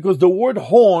interesting because the word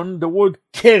horn, the word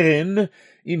keren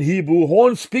in Hebrew,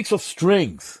 horn speaks of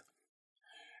strength.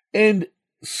 And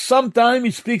sometimes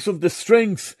it speaks of the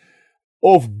strength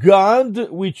of God,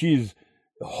 which is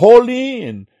holy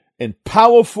and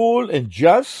powerful and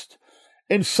just.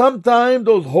 And sometimes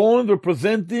those horns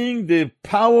representing the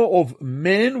power of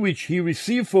man, which he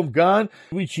received from God,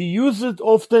 which he uses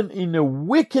often in a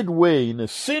wicked way, in a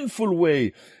sinful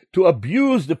way, to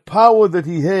abuse the power that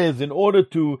he has in order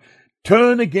to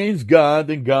turn against God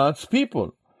and God's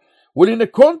people. Well, in the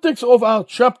context of our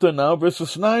chapter now,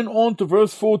 verses 9 on to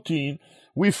verse 14,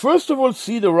 we first of all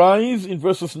see the rise in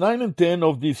verses 9 and 10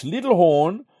 of this little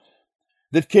horn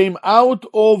that came out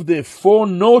of the four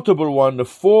notable ones, the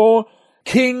four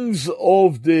kings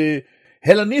of the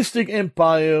Hellenistic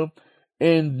Empire.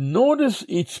 And notice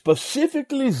it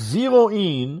specifically zero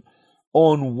in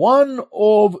on one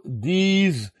of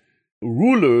these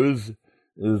rulers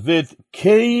that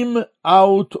came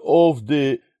out of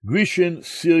the Grecian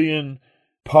Syrian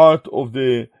part of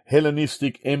the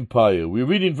Hellenistic Empire. We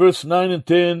read in verse 9 and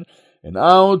 10, and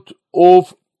out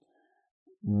of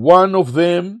one of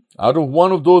them, out of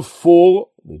one of those four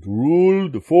that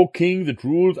ruled, the four kings that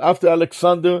ruled after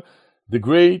Alexander the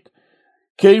Great,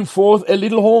 came forth a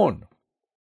little horn.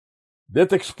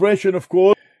 That expression, of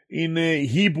course, in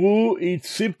Hebrew, it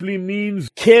simply means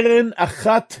keren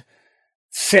achat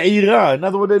tzeira. In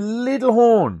other words, a little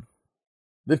horn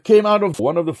that came out of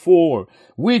one of the four,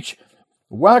 which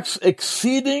waxed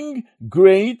exceeding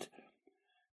great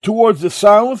towards the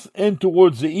south and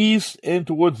towards the east and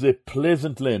towards the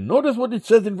pleasant land. Notice what it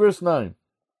says in verse 9.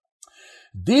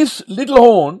 This little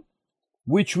horn,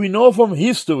 which we know from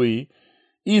history,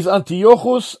 is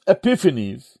Antiochus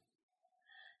Epiphanes.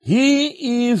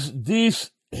 He is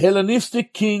this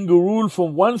Hellenistic king who ruled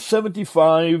from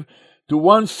 175 to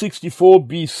 164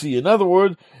 BC. In other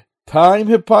words, time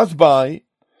had passed by.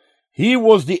 He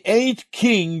was the 8th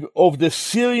king of the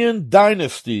Syrian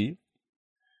dynasty.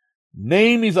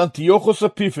 Name is Antiochus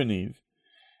Epiphanes.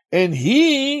 And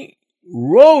he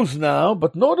rose now,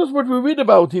 but notice what we read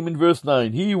about him in verse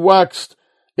 9. He waxed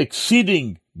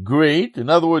exceeding great. In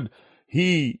other words,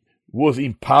 he was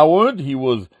empowered.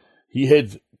 He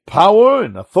had power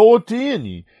and authority, and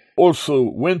he also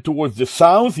went towards the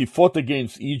south. He fought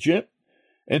against Egypt,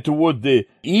 and toward the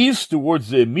east, towards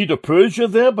the Medo-Persia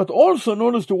there, but also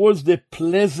notice towards the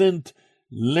pleasant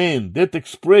land. That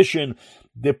expression,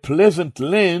 the pleasant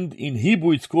land, in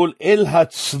Hebrew it's called El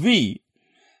Hatzvi.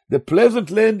 The pleasant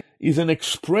land is an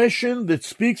expression that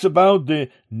speaks about the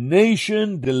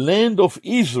nation, the land of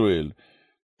Israel.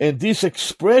 And this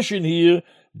expression here,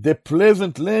 the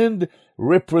pleasant land,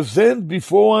 represent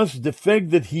before us the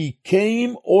fact that he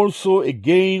came also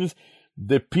against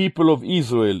the people of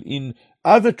Israel. In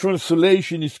other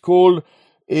translation, it's called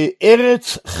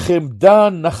Eretz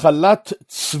Chemda Nachalat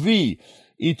Tzvi.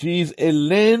 It is a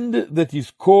land that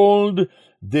is called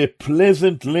the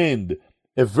pleasant land.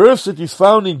 A verse that is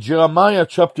found in Jeremiah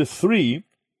chapter 3,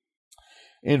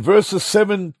 in verses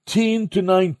 17 to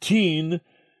 19,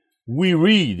 we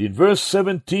read, in verse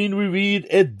 17 we read,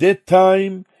 at that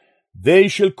time they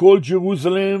shall call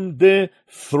Jerusalem the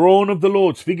throne of the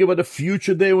Lord. Speaking about the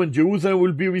future day when Jerusalem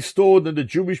will be restored and the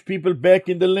Jewish people back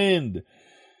in the land.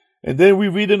 And then we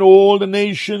read, and all the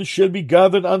nations shall be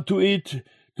gathered unto it,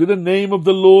 to the name of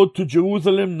the Lord, to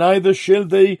Jerusalem, neither shall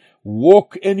they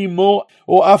walk any more,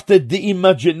 or after the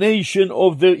imagination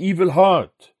of their evil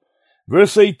heart.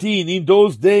 Verse 18, in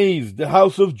those days the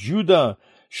house of Judah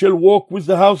shall walk with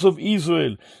the house of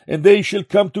Israel, and they shall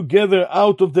come together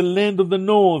out of the land of the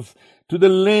north, to the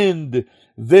land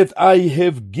that I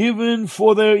have given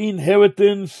for their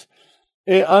inheritance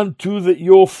unto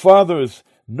your fathers.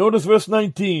 Notice verse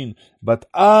 19, but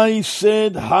I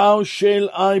said, how shall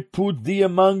I put thee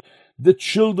among the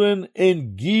children,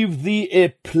 and give thee a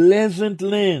pleasant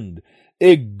land,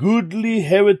 a goodly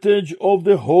heritage of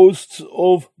the hosts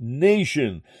of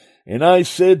nation. And I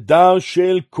said, thou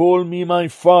shalt call me my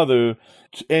father,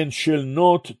 and shall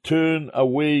not turn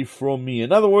away from me.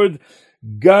 In other words,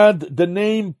 God, the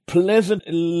name pleasant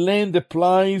land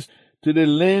applies to the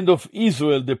land of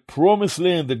Israel, the promised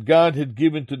land that God had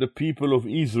given to the people of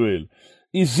Israel.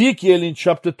 Ezekiel in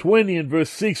chapter 20 and verse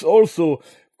 6 also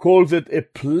calls it a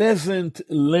pleasant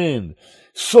land.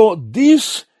 So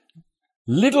this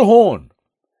little horn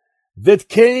that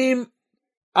came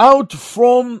out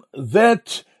from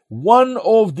that one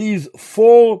of these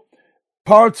 4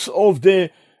 parts of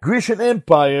the Grecian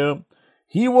Empire,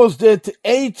 he was that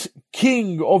 8th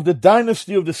king of the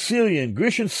dynasty of the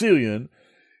Grecian Syrian.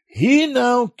 He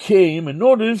now came, and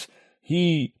notice,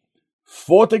 he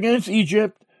fought against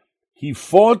Egypt, he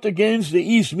fought against the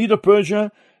East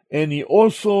Medo-Persia, and he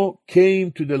also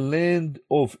came to the land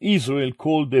of Israel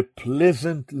called the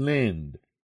Pleasant Land.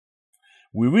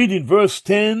 We read in verse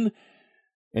 10,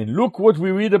 and look what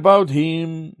we read about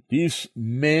him. This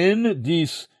man,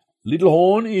 this little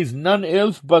horn, is none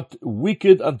else but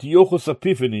wicked Antiochus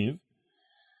Epiphanes,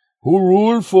 who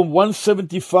ruled from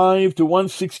 175 to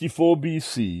 164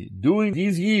 BC. During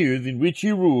these years in which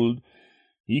he ruled,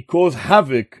 he caused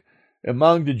havoc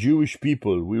among the Jewish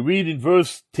people. We read in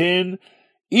verse 10,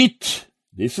 this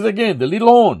is again the little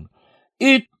horn,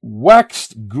 it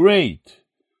waxed great,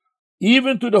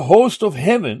 even to the host of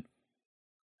heaven,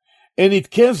 and it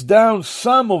cast down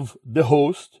some of the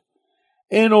host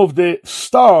and of the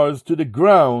stars to the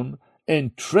ground,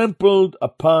 and trampled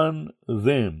upon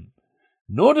them.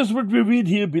 Notice what we read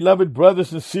here, beloved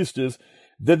brothers and sisters,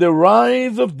 that the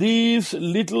rise of this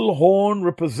little horn,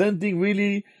 representing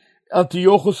really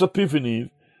Antiochus Epiphanes,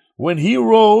 when he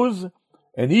rose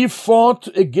and he fought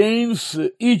against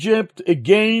Egypt,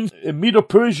 against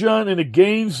Medo-Persia, and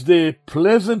against the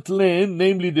pleasant land,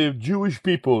 namely the Jewish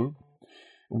people,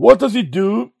 what does he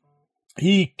do?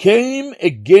 He came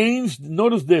against,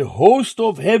 notice, the host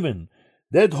of heaven.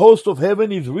 That host of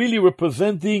heaven is really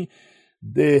representing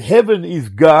the heaven is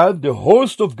God, the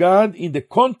host of God in the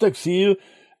context here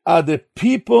are the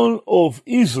people of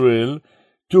Israel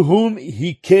to whom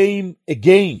he came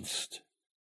against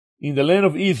in the land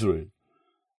of Israel.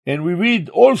 And we read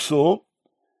also,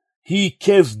 he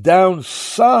cast down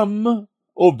some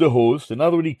of the host, in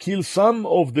other words, he killed some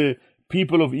of the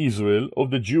people of Israel,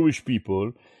 of the Jewish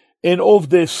people, and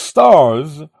of the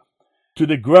stars to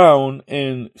the ground,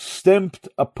 and stamped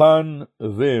upon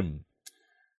them.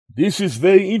 This is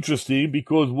very interesting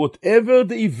because whatever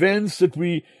the events that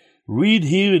we read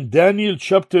here in Daniel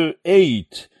chapter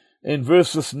 8 and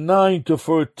verses 9 to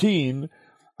 14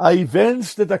 are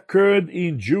events that occurred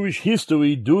in Jewish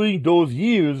history during those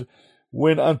years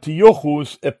when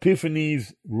Antiochus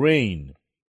Epiphanes reigned.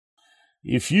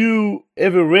 If you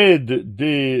ever read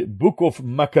the book of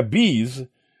Maccabees,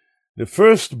 the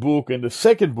first book and the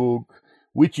second book,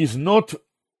 which is not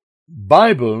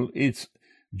Bible, it's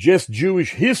just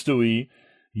Jewish history,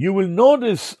 you will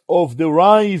notice of the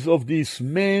rise of these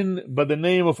men by the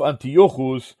name of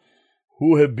Antiochus,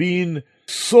 who have been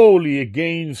solely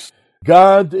against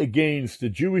God, against the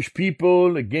Jewish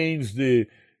people, against the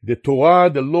Torah,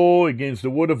 the law, against the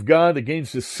word of God,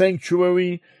 against the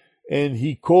sanctuary, and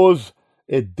he caused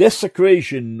a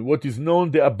desecration, what is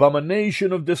known the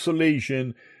abomination of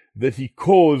desolation, that he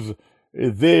caused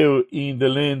there in the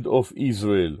land of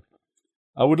Israel.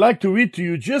 I would like to read to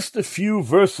you just a few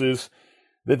verses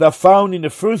that are found in the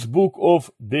first book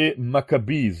of the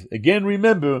Maccabees. Again,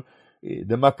 remember,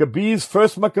 the Maccabees,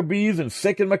 first Maccabees and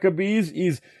second Maccabees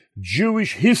is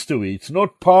Jewish history. It's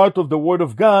not part of the Word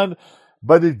of God,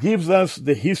 but it gives us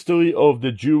the history of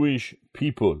the Jewish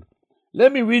people.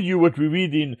 Let me read you what we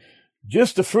read in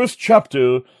just the first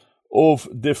chapter of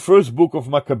the first book of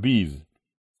Maccabees.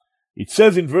 It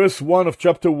says in verse 1 of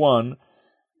chapter 1,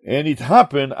 "And it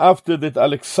happened after that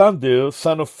Alexander,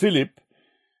 son of Philip,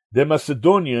 the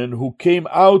Macedonian, who came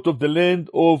out of the land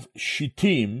of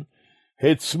Shittim,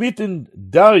 had smitten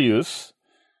Darius,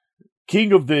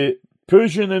 king of the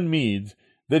Persian and Medes,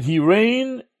 that he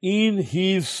reigned in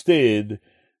his stead,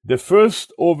 the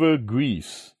first over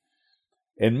Greece,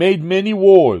 and made many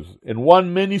wars, and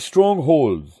won many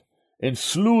strongholds, and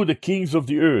slew the kings of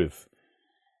the earth,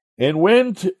 and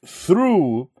went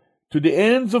through to the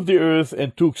ends of the earth,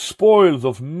 and took spoils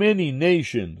of many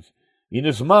nations,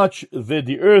 inasmuch that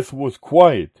the earth was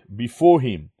quiet before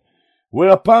him.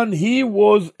 Whereupon he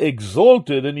was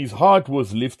exalted, and his heart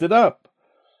was lifted up.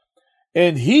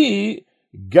 And he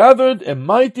gathered a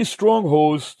mighty strong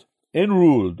host, and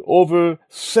ruled over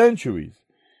centuries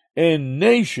and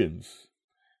nations.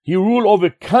 He ruled over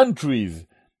countries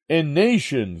and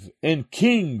nations and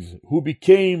kings who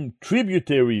became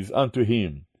tributaries unto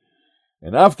him.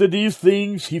 And after these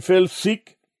things he fell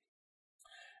sick,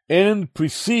 and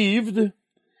perceived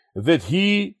that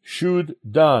he should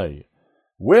die.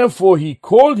 Wherefore he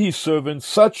called his servants,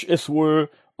 such as were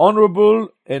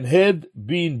honorable, and had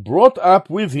been brought up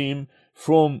with him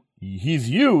from his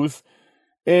youth,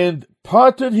 and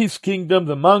parted his kingdom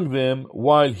among them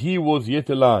while he was yet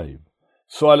alive.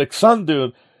 So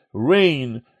Alexander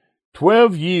reigned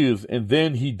 12 years, and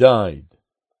then he died."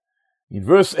 In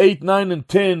verse 8, 9, and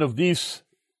 10 of this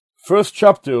first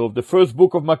chapter of the first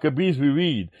book of Maccabees we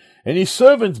read, "And his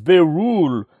servants bare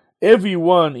rule every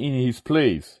one in his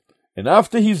place. And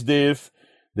after his death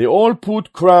they all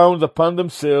put crowns upon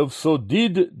themselves, so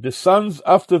did the sons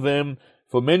after them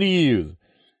for many years.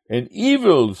 And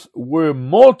evils were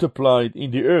multiplied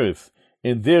in the earth,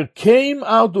 and there came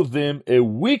out of them a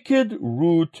wicked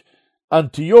root,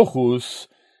 Antiochus,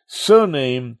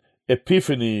 surnamed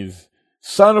Epiphanes,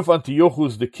 son of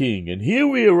Antiochus the king." And here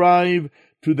we arrive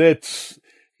to that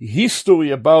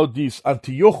history about this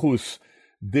Antiochus,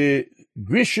 the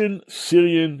Grecian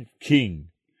Syrian king.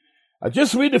 I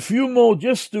just read a few more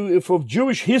from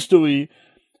Jewish history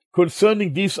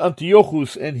concerning this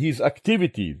Antiochus and his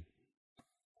activities.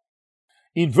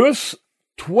 In verse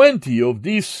 20 of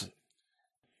this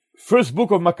first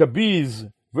book of Maccabees,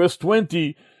 verse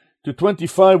 20 to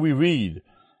 25, we read,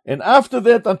 "And after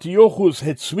that Antiochus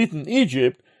had smitten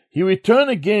Egypt, he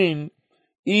returned again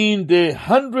in the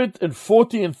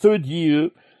 143rd year,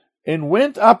 and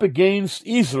went up against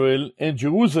Israel and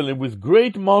Jerusalem with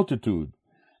great multitude,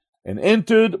 and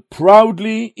entered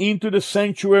proudly into the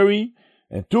sanctuary,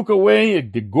 and took away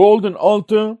the golden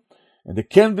altar, and the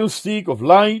candlestick of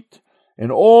light,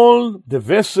 and all the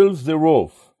vessels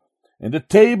thereof, and the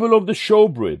table of the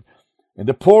showbread, and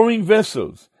the pouring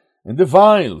vessels, and the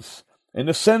vials, and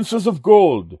the censers of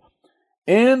gold,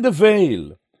 and the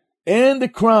veil, and the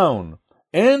crown,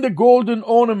 and the golden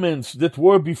ornaments that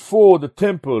were before the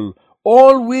temple,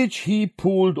 all which he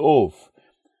pulled off.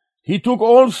 He took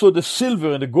also the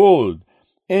silver and the gold,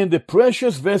 and the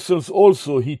precious vessels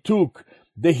also he took,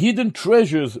 the hidden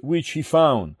treasures which he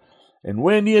found. And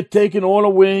when he had taken all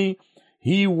away,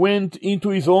 he went into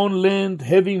his own land,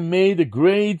 having made a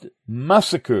great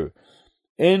massacre,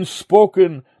 and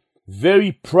spoken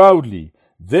very proudly.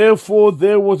 Therefore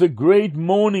there was a great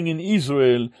mourning in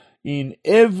Israel, in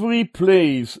every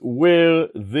place where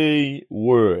they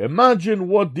were." Imagine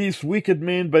what this wicked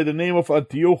man by the name of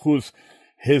Antiochus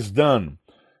has done.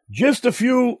 Just a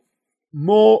few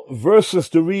more verses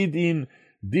to read in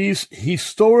this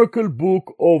historical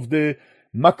book of the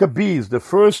Maccabees, the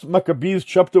first Maccabees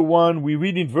chapter 1, we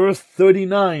read in verse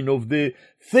 39 of the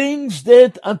things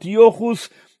that Antiochus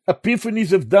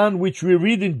Epiphanes have done, which we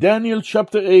read in Daniel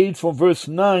chapter 8 from verse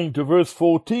 9 to verse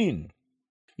 14.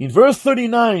 In verse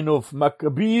 39 of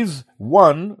Maccabees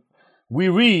 1, we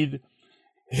read,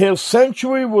 her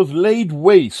sanctuary was laid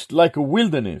waste like a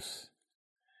wilderness.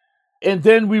 And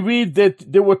then we read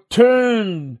that they were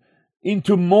turned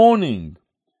into mourning,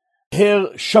 her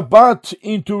Shabbat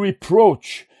into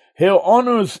reproach, her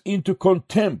honors into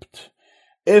contempt,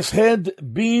 as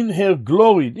had been her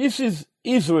glory. This is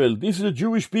Israel, this is the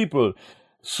Jewish people.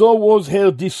 So was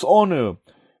her dishonor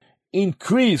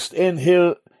increased, and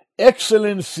her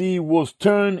excellency was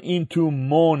turned into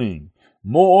mourning.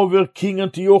 Moreover, King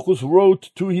Antiochus wrote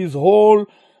to his whole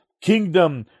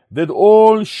kingdom that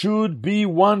all should be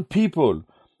one people,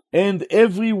 and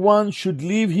every one should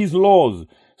leave his laws.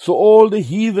 So all the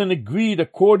heathen agreed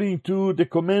according to the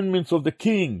commandments of the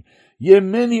king. Yea,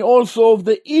 many also of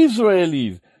the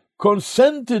Israelis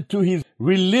consented to his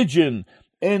religion,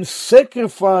 and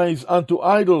sacrificed unto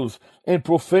idols, and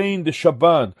profaned the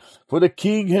Shabbat. For the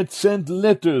king had sent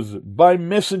letters by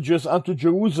messengers unto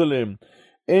Jerusalem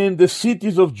and the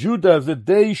cities of Judah, that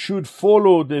they should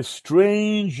follow the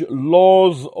strange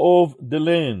laws of the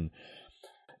land,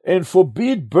 and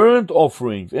forbid burnt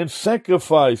offerings and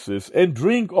sacrifices and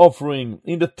drink offering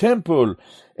in the temple,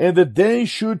 and that they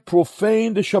should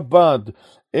profane the Shabbat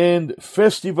and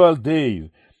festival days,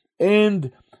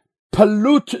 and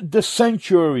pollute the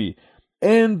sanctuary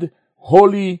and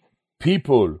holy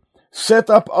people, set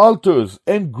up altars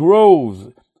and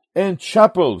groves and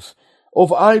chapels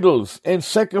of idols, and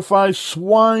sacrifice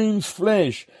swine's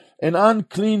flesh and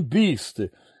unclean beast,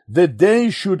 that they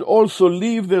should also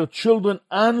leave their children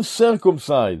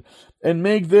uncircumcised, and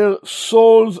make their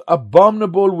souls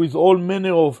abominable with all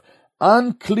manner of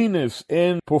uncleanness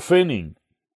and profaning,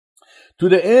 to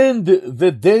the end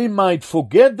that they might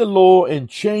forget the law and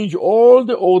change all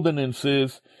the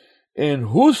ordinances. And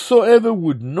whosoever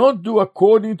would not do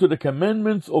according to the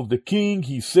commandments of the king,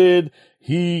 he said,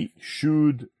 he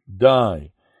should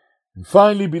die. And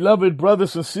finally, beloved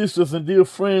brothers and sisters and dear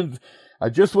friends, I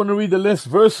just want to read the last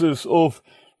verses of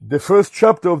the first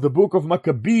chapter of the book of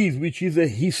Maccabees, which is a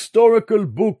historical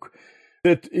book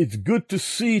that it's good to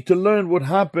see, to learn what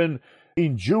happened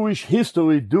in Jewish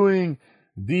history during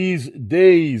these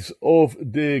days of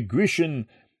the Grecian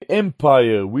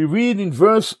Empire. We read in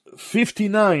verse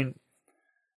 59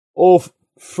 of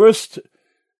first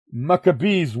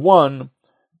Maccabees 1,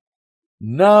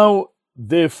 now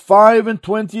the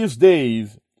 25th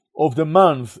days of the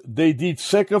month they did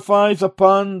sacrifice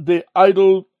upon the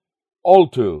idol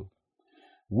altar,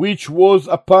 which was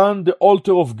upon the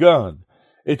altar of God,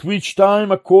 at which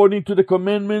time, according to the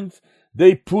commandments,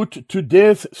 they put to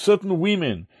death certain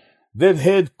women that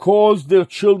had caused their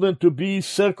children to be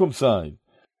circumcised,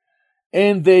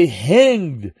 and they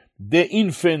hanged the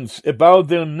infants about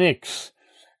their necks,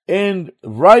 and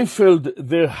rifled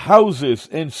their houses,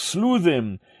 and slew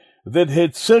them that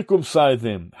had circumcised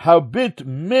them. Howbeit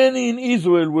many in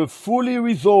Israel were fully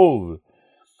resolved,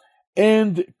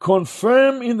 and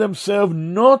confirmed in themselves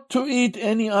not to eat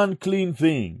any unclean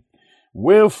thing,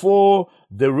 wherefore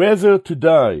the rather to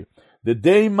die, that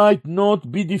they might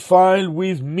not be defiled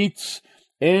with meats,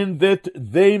 and that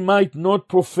they might not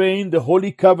profane the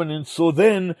holy covenant. So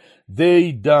then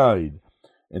they died.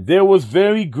 And there was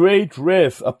very great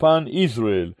wrath upon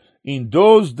Israel. In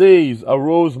those days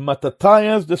arose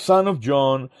Mattathias the son of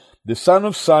John, the son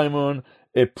of Simon,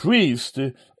 a priest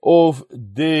of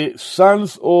the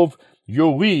sons of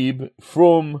Yorib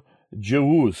from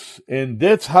Jerusalem. And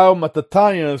that's how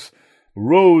Mattathias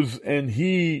rose, and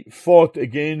he fought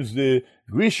against the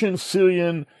Grecian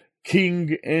Syrian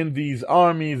king and these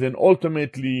armies, and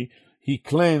ultimately he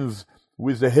cleansed,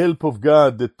 with the help of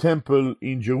God, the temple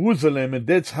in Jerusalem. And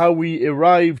that's how we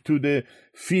arrive to the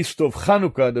feast of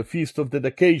Hanukkah, the feast of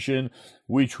dedication,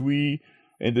 which we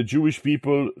and the Jewish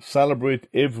people celebrate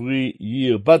every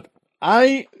year. But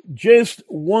I just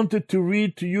wanted to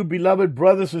read to you, beloved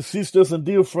brothers and sisters and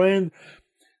dear friends,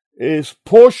 as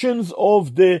portions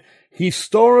of the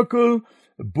historical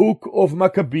book of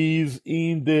Maccabees,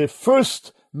 in the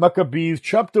first Maccabees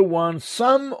chapter 1,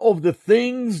 some of the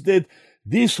things that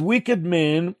this wicked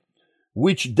man,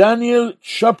 which Daniel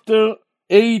chapter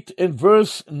 8 and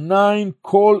verse 9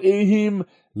 call him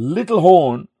little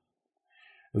horn,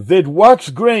 that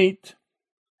waxed great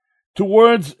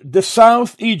towards the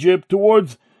south Egypt,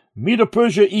 towards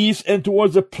Medo-Persia east, and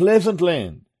towards a pleasant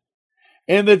land,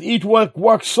 and that it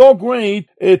waxed so great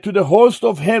to the host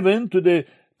of heaven, to the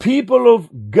people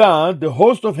of God, the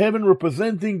host of heaven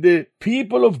representing the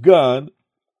people of God.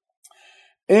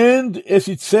 And as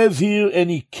it says here, and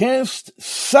he cast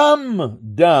some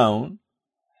down,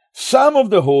 some of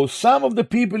the host, some of the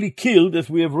people he killed, as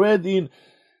we have read in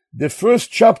the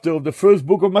first chapter of the first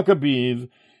book of Maccabees,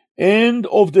 and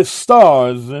of the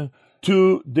stars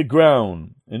to the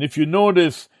ground. And if you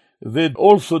notice that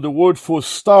also the word for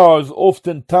stars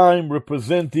oftentimes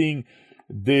representing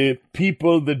the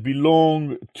people that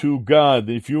belong to God.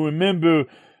 If you remember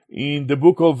in the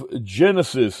book of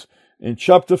Genesis, in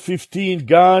chapter 15,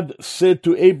 God said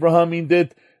to Abraham in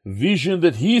that vision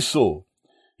that he saw,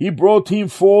 he brought him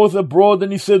forth abroad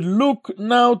and he said, look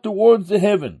now towards the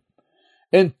heaven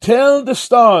and tell the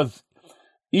stars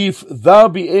if thou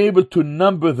be able to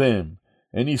number them.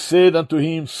 And he said unto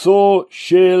him, so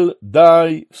shall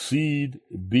thy seed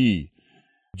be.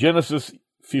 Genesis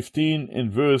 15 and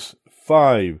verse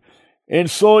 5. And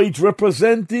so it's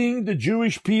representing the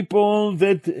Jewish people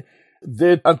that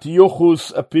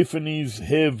Antiochus Epiphanes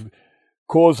have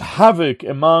caused havoc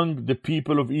among the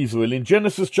people of Israel. In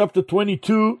Genesis chapter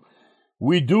 22,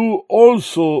 we do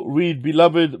also read,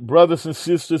 beloved brothers and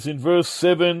sisters, in verse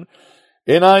 7,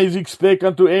 and Isaac spake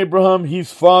unto Abraham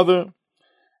his father,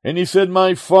 and he said,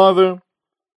 my father.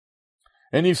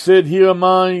 And he said, here am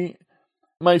I,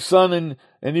 my son.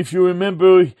 And if you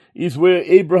remember, is where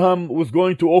Abraham was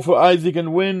going to offer Isaac,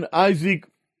 and when Isaac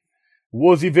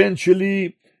was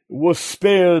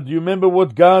spared, you remember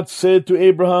what God said to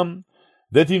Abraham?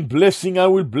 That in blessing I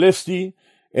will bless thee,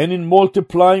 and in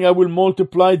multiplying I will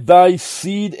multiply thy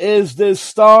seed as the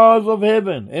stars of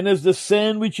heaven, and as the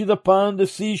sand which is upon the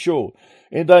seashore,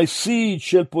 and thy seed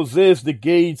shall possess the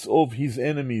gates of his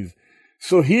enemies.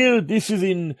 So here, this is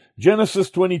in Genesis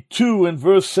 22 and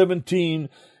verse 17.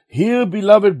 Here,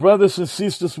 beloved brothers and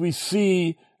sisters, we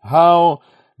see how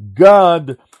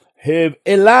God have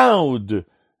allowed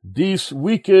this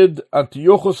wicked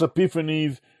Antiochus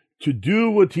Epiphanes to do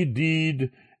what he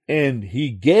did, and he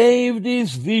gave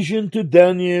this vision to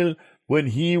Daniel when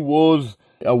he was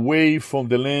away from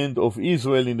the land of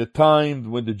Israel in the time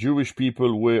when the Jewish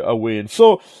people were away. And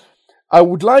so I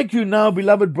would like you now,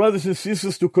 beloved brothers and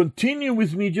sisters, to continue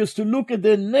with me just to look at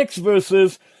the next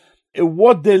verses,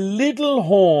 what the little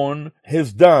horn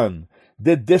has done,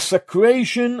 the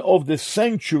desecration of the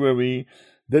sanctuary,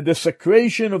 the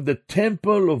desecration of the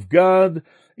temple of God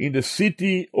in the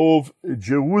city of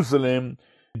Jerusalem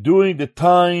during the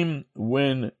time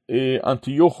when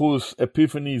Antiochus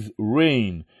Epiphanes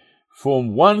reigned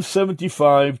from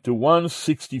 175 to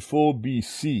 164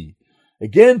 BC.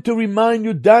 Again, to remind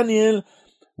you, Daniel,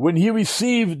 when he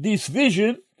received this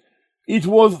vision, it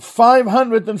was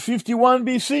 551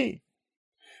 BC.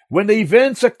 When the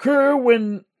events occur,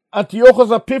 when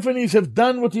Antiochus Epiphanes have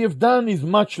done what he have done, is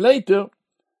much later.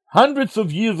 Hundreds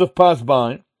of years have passed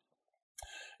by.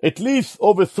 At least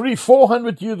over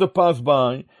 400 years have passed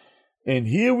by. And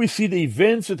here we see the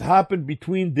events that happened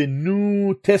between the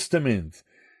New Testament.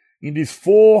 In these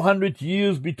 400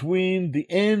 years between the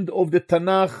end of the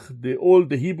Tanakh,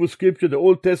 the Hebrew scripture, the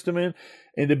Old Testament,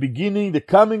 and the beginning, the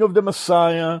coming of the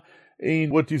Messiah,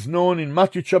 in what is known in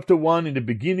Matthew chapter 1, in the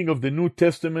beginning of the New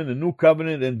Testament, the New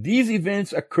Covenant. And these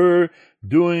events occur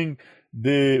during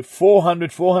the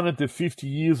 450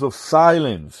 years of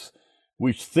silence,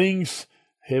 which things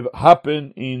have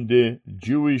happened in the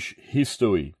Jewish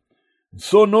history.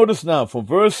 So notice now, from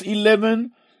verse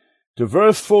 11 to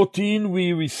verse 14,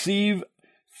 we receive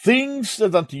things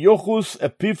that Antiochus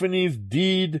Epiphanes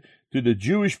did to the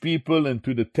Jewish people and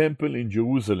to the temple in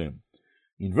Jerusalem.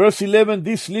 In verse 11,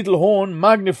 this little horn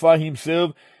magnified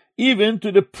himself even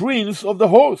to the prince of the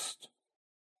host.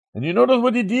 And you notice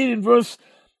what he did in verse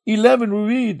 11, we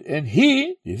read, and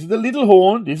he, this is the little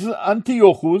horn, this is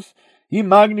Antiochus, he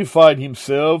magnified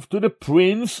himself to the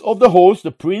prince of the host.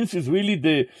 The prince is really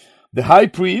the high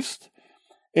priest.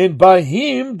 And by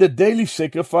him the daily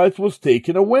sacrifice was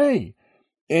taken away,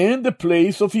 and the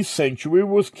place of his sanctuary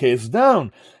was cast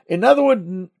down. In other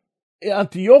words,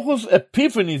 Antiochus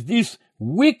Epiphanes, this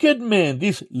wicked man,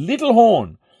 this little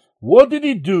horn, what did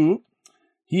he do?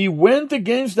 He went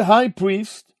against the high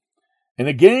priest and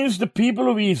against the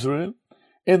people of Israel.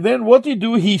 And then what did he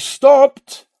do? He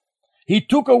stopped. He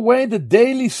took away the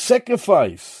daily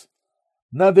sacrifice.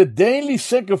 Now the daily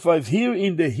sacrifice here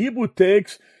in the Hebrew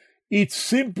text, it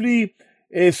simply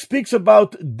speaks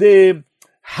about the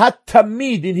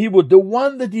Hatamid in Hebrew, the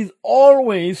one that is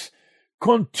always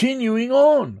continuing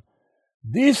on.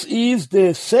 This is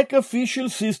the sacrificial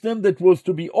system that was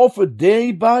to be offered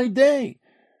day by day.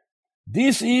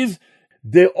 This is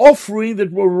the offering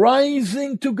that were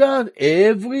rising to God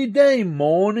every day,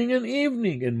 morning and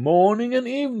evening, and morning and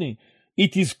evening.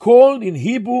 It is called in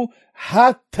Hebrew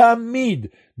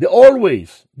Hatamid, the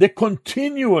always, the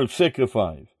continual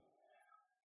sacrifice.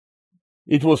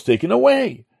 It was taken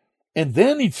away. And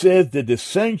then it says that the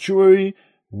sanctuary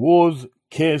was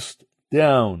cast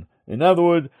down. In other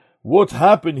words, what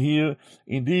happened here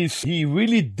in this, he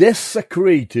really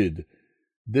desecrated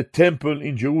the temple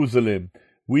in Jerusalem.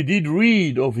 We did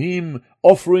read of him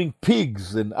offering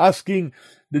pigs and asking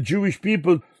the Jewish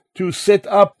people to set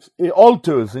up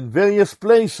altars in various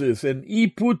places, and he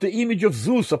put the image of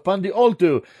Zeus upon the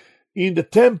altar in the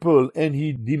temple, and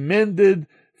he demanded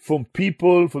from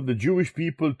the Jewish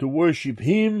people, to worship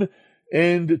him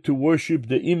and to worship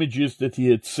the images that he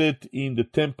had set in the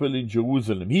temple in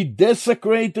Jerusalem. He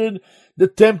desecrated the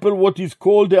temple, what is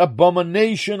called the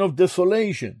abomination of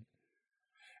desolation.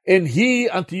 And he,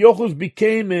 Antiochus,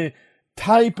 became a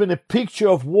type and a picture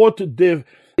of what the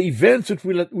events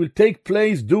that will take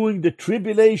place during the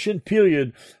tribulation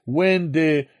period, when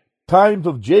the times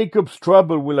of Jacob's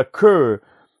trouble will occur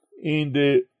in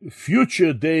the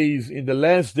future days, in the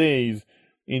last days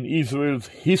in Israel's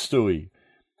history.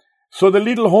 So the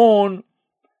little horn,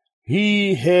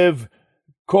 he have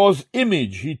caused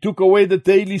image. He took away the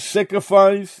daily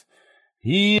sacrifice.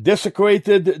 He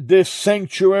desecrated the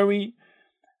sanctuary.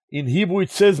 In Hebrew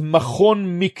it says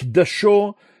Machon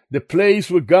Mikdasho, the place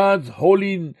where God's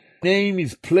holy name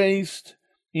is placed,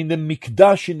 in the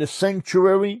Mikdash, in the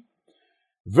sanctuary.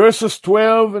 Verses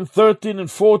 12 and 13 and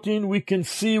 14, we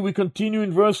continue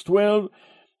in verse 12,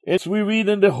 as we read,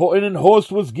 and an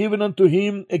host was given unto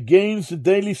him against the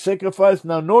daily sacrifice.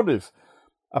 Now notice,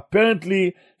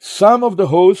 apparently some of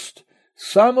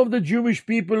the Jewish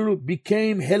people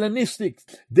became Hellenistic.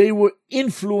 They were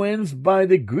influenced by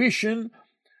the Grecian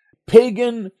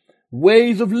pagan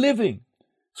ways of living.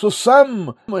 So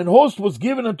an host was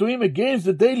given unto him against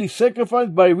the daily sacrifice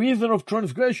by reason of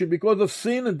transgression. Because of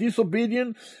sin and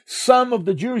disobedience, some of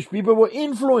the Jewish people were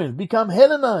influenced, become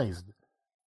Hellenized.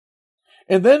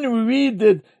 And then we read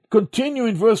that, continue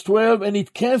in verse 12, and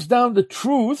it cast down the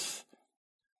truth.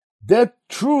 That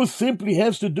truth simply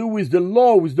has to do with the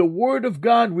law, with the word of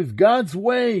God, with God's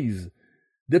ways,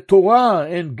 the Torah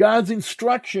and God's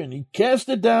instruction. He cast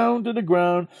it down to the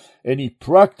ground, and he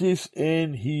practiced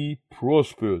and he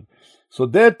prospered. So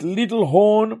that little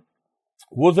horn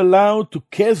was allowed to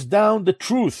cast down the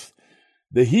truth.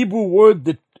 The Hebrew word,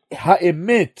 the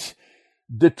ha'emet,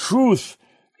 the truth,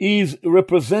 is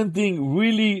representing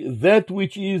really that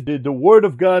which is the word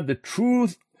of God, the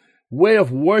truth way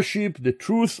of worship, the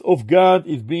truth of God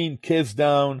is being cast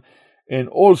down. And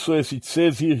also, as it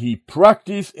says here, he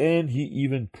practiced and he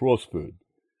even prospered.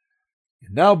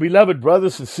 Now, beloved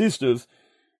brothers and sisters,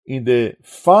 in the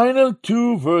final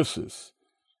two verses,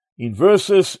 in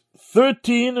verses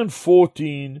 13 and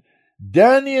 14,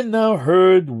 Daniel now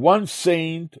heard one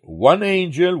saint, one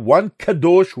angel, one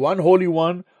kadosh, one holy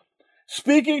one,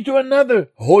 speaking to another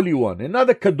holy one,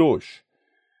 another kadosh.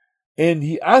 And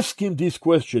he asked him this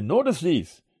question. Notice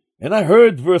this. And I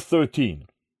heard verse 13.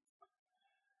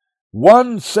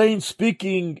 One saint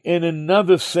speaking, and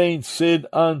another saint said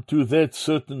unto that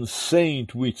certain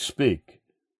saint which spake,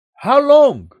 how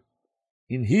long?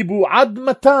 In Hebrew, ad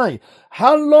matai.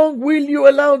 How long will you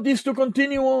allow this to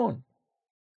continue on?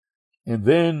 And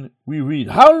then we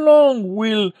read, how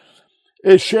long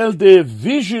shall the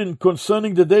vision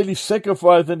concerning the daily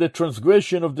sacrifice and the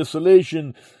transgression of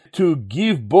desolation, to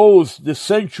give both the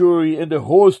sanctuary and the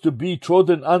host to be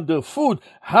trodden under foot,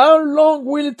 how long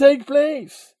will it take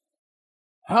place?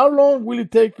 How long will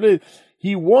it take place?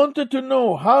 He wanted to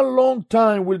know how long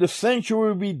time will the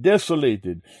sanctuary be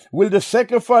desolated? Will the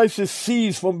sacrifices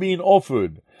cease from being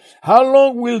offered? How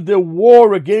long will the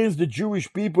war against the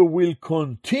Jewish people will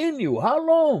continue? How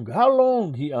long? How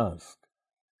long? He asked.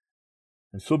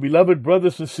 And so, beloved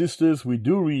brothers and sisters, we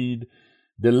do read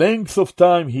the length of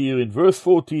time here in verse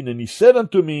 14. And he said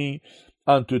unto me,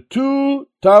 unto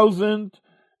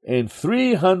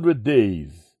 2,300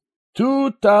 days.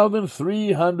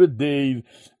 2,300 days,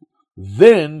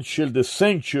 then shall the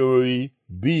sanctuary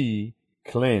be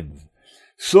cleansed.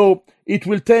 So it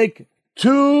will take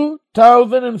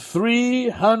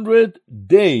 2,300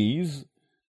 days.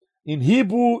 In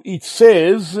Hebrew it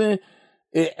says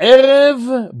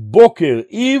Erev Boker,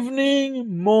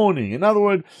 evening, morning. In other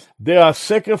words, there are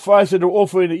sacrifices that are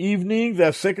offered in the evening, there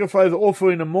are sacrifices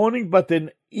offered in the morning, but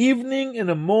an evening and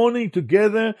a morning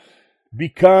together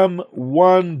become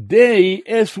one day,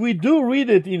 as we do read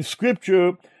it in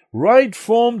Scripture right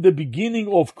from the beginning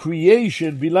of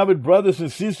creation. Beloved brothers and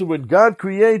sisters, when God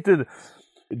created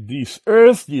this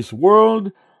earth, this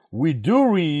world, we do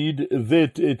read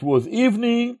that it was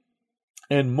evening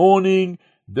and morning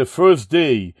the first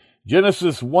day.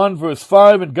 Genesis 1 verse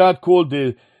 5, and God called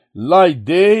the light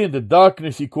day, and the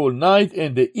darkness he called night,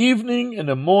 and the evening and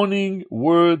the morning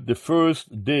were the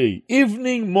first day.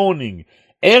 Evening, morning.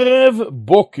 Erev,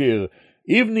 boker.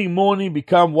 Evening, morning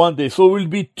become one day. So it will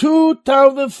be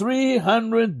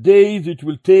 2,300 days it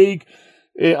will take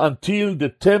until the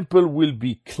temple will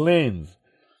be cleansed.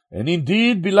 And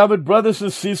indeed, beloved brothers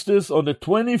and sisters, on the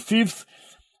 25th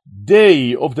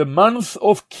day of the month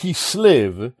of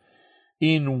Kislev,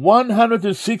 in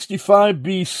 165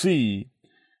 BC,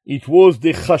 it was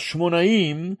the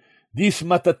Hashmonaim, this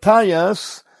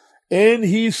Mattathias, and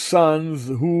his sons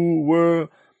who were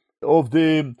of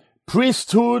the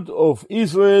priesthood of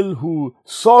Israel, who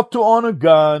sought to honor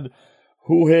God,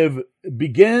 who have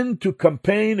began to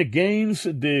campaign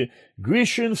against the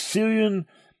Grecian-Syrian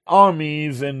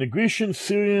armies, and the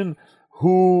Grecian-Syrian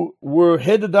who were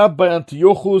headed up by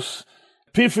Antiochus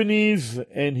Epiphanes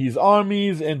and his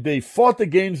armies, and they fought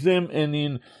against them,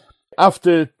 and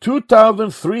after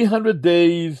 2,300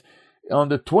 days, on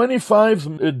the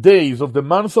 25 days of the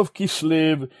month of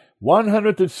Kislev,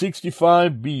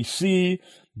 165 BC,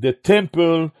 the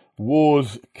temple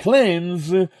was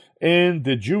cleansed, and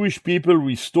the Jewish people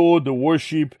restored the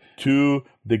worship to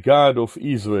the God of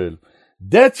Israel.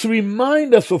 That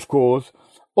reminds us, of course,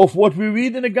 of what we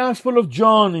read in the Gospel of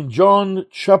John, in John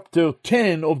chapter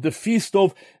 10, of the Feast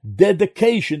of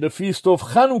Dedication, the Feast of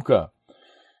Chanukah.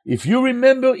 If you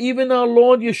remember, even our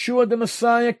Lord Yeshua the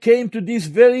Messiah came to this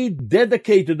very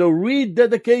dedicated or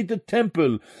rededicated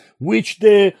temple, which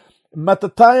the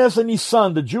Mattathias and his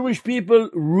son, the Jewish people,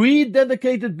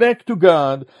 rededicated back to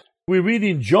God. We read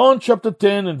in John chapter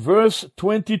 10 and verse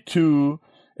 22,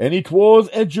 and it was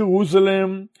at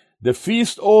Jerusalem, the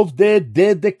feast of the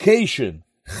dedication,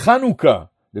 Chanukah,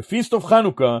 the feast of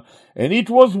Chanukah, and it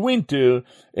was winter,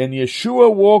 and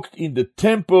Yeshua walked in the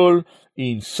temple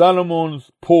in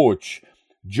Solomon's porch.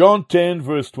 John 10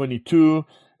 verse 22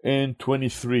 and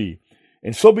 23.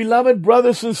 And so, beloved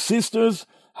brothers and sisters,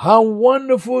 how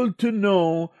wonderful to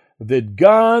know that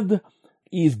God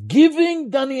is giving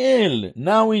Daniel,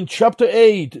 now in chapter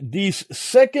 8, this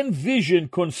second vision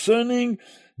concerning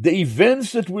the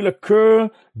events that will occur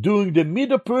during the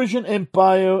Medo-Persian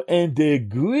Empire and the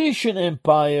Grecian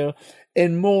Empire,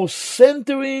 and more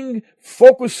focusing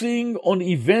on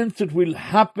events that will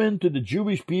happen to the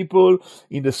Jewish people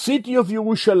in the city of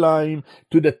Jerusalem,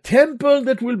 to the temple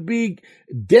that will be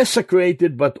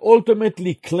desecrated but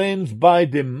ultimately cleansed by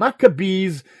the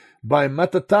Maccabees, by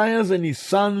Mattathias and his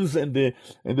sons, and the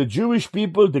Jewish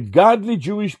people, the godly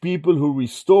Jewish people who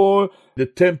restore the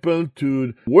temple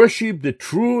to worship the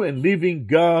true and living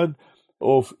God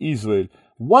of Israel.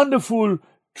 Wonderful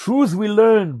truths we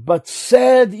learn, but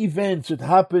sad events that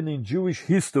happen in Jewish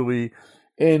history.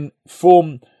 And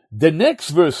from the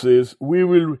next verses, we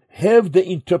will have the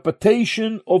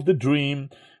interpretation of the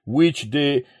dream which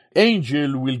the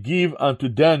angel will give unto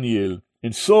Daniel.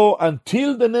 And so,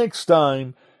 until the next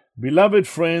time, beloved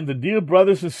friends and dear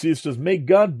brothers and sisters, may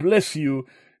God bless you,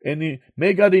 and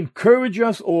may God encourage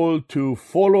us all to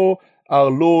follow our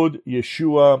Lord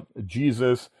Yeshua,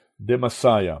 Jesus, the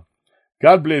Messiah.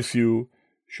 God bless you.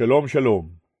 Shalom,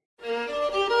 shalom.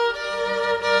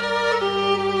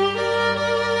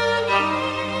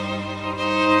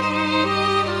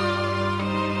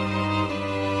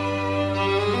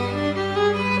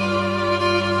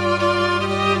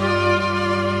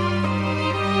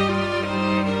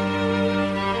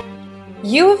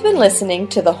 You have been listening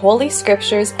to the Holy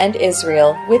Scriptures and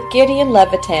Israel with Gideon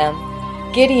Levitam.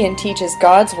 Gideon teaches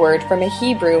God's Word from a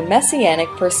Hebrew Messianic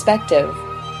perspective.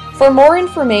 For more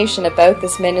information about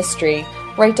this ministry,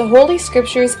 write to Holy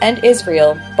Scriptures and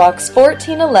Israel, Box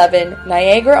 1411,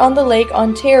 Niagara-on-the-Lake,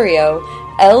 Ontario,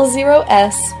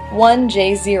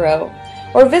 L0S1J0,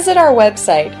 or visit our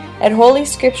website at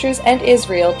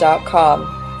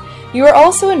holyscripturesandisrael.com. You are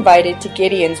also invited to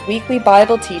Gideon's weekly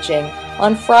Bible teaching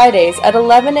on Fridays at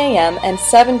 11 a.m. and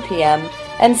 7 p.m.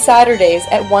 and Saturdays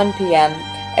at 1 p.m.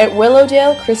 at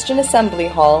Willowdale Christian Assembly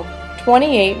Hall,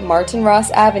 28 Martin Ross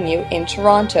Avenue in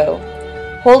Toronto.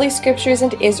 Holy Scriptures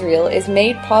and Israel is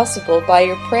made possible by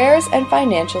your prayers and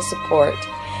financial support.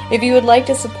 If you would like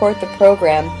to support the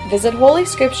program, visit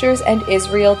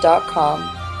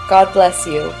holyscripturesandisrael.com. God bless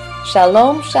you.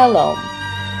 Shalom, shalom.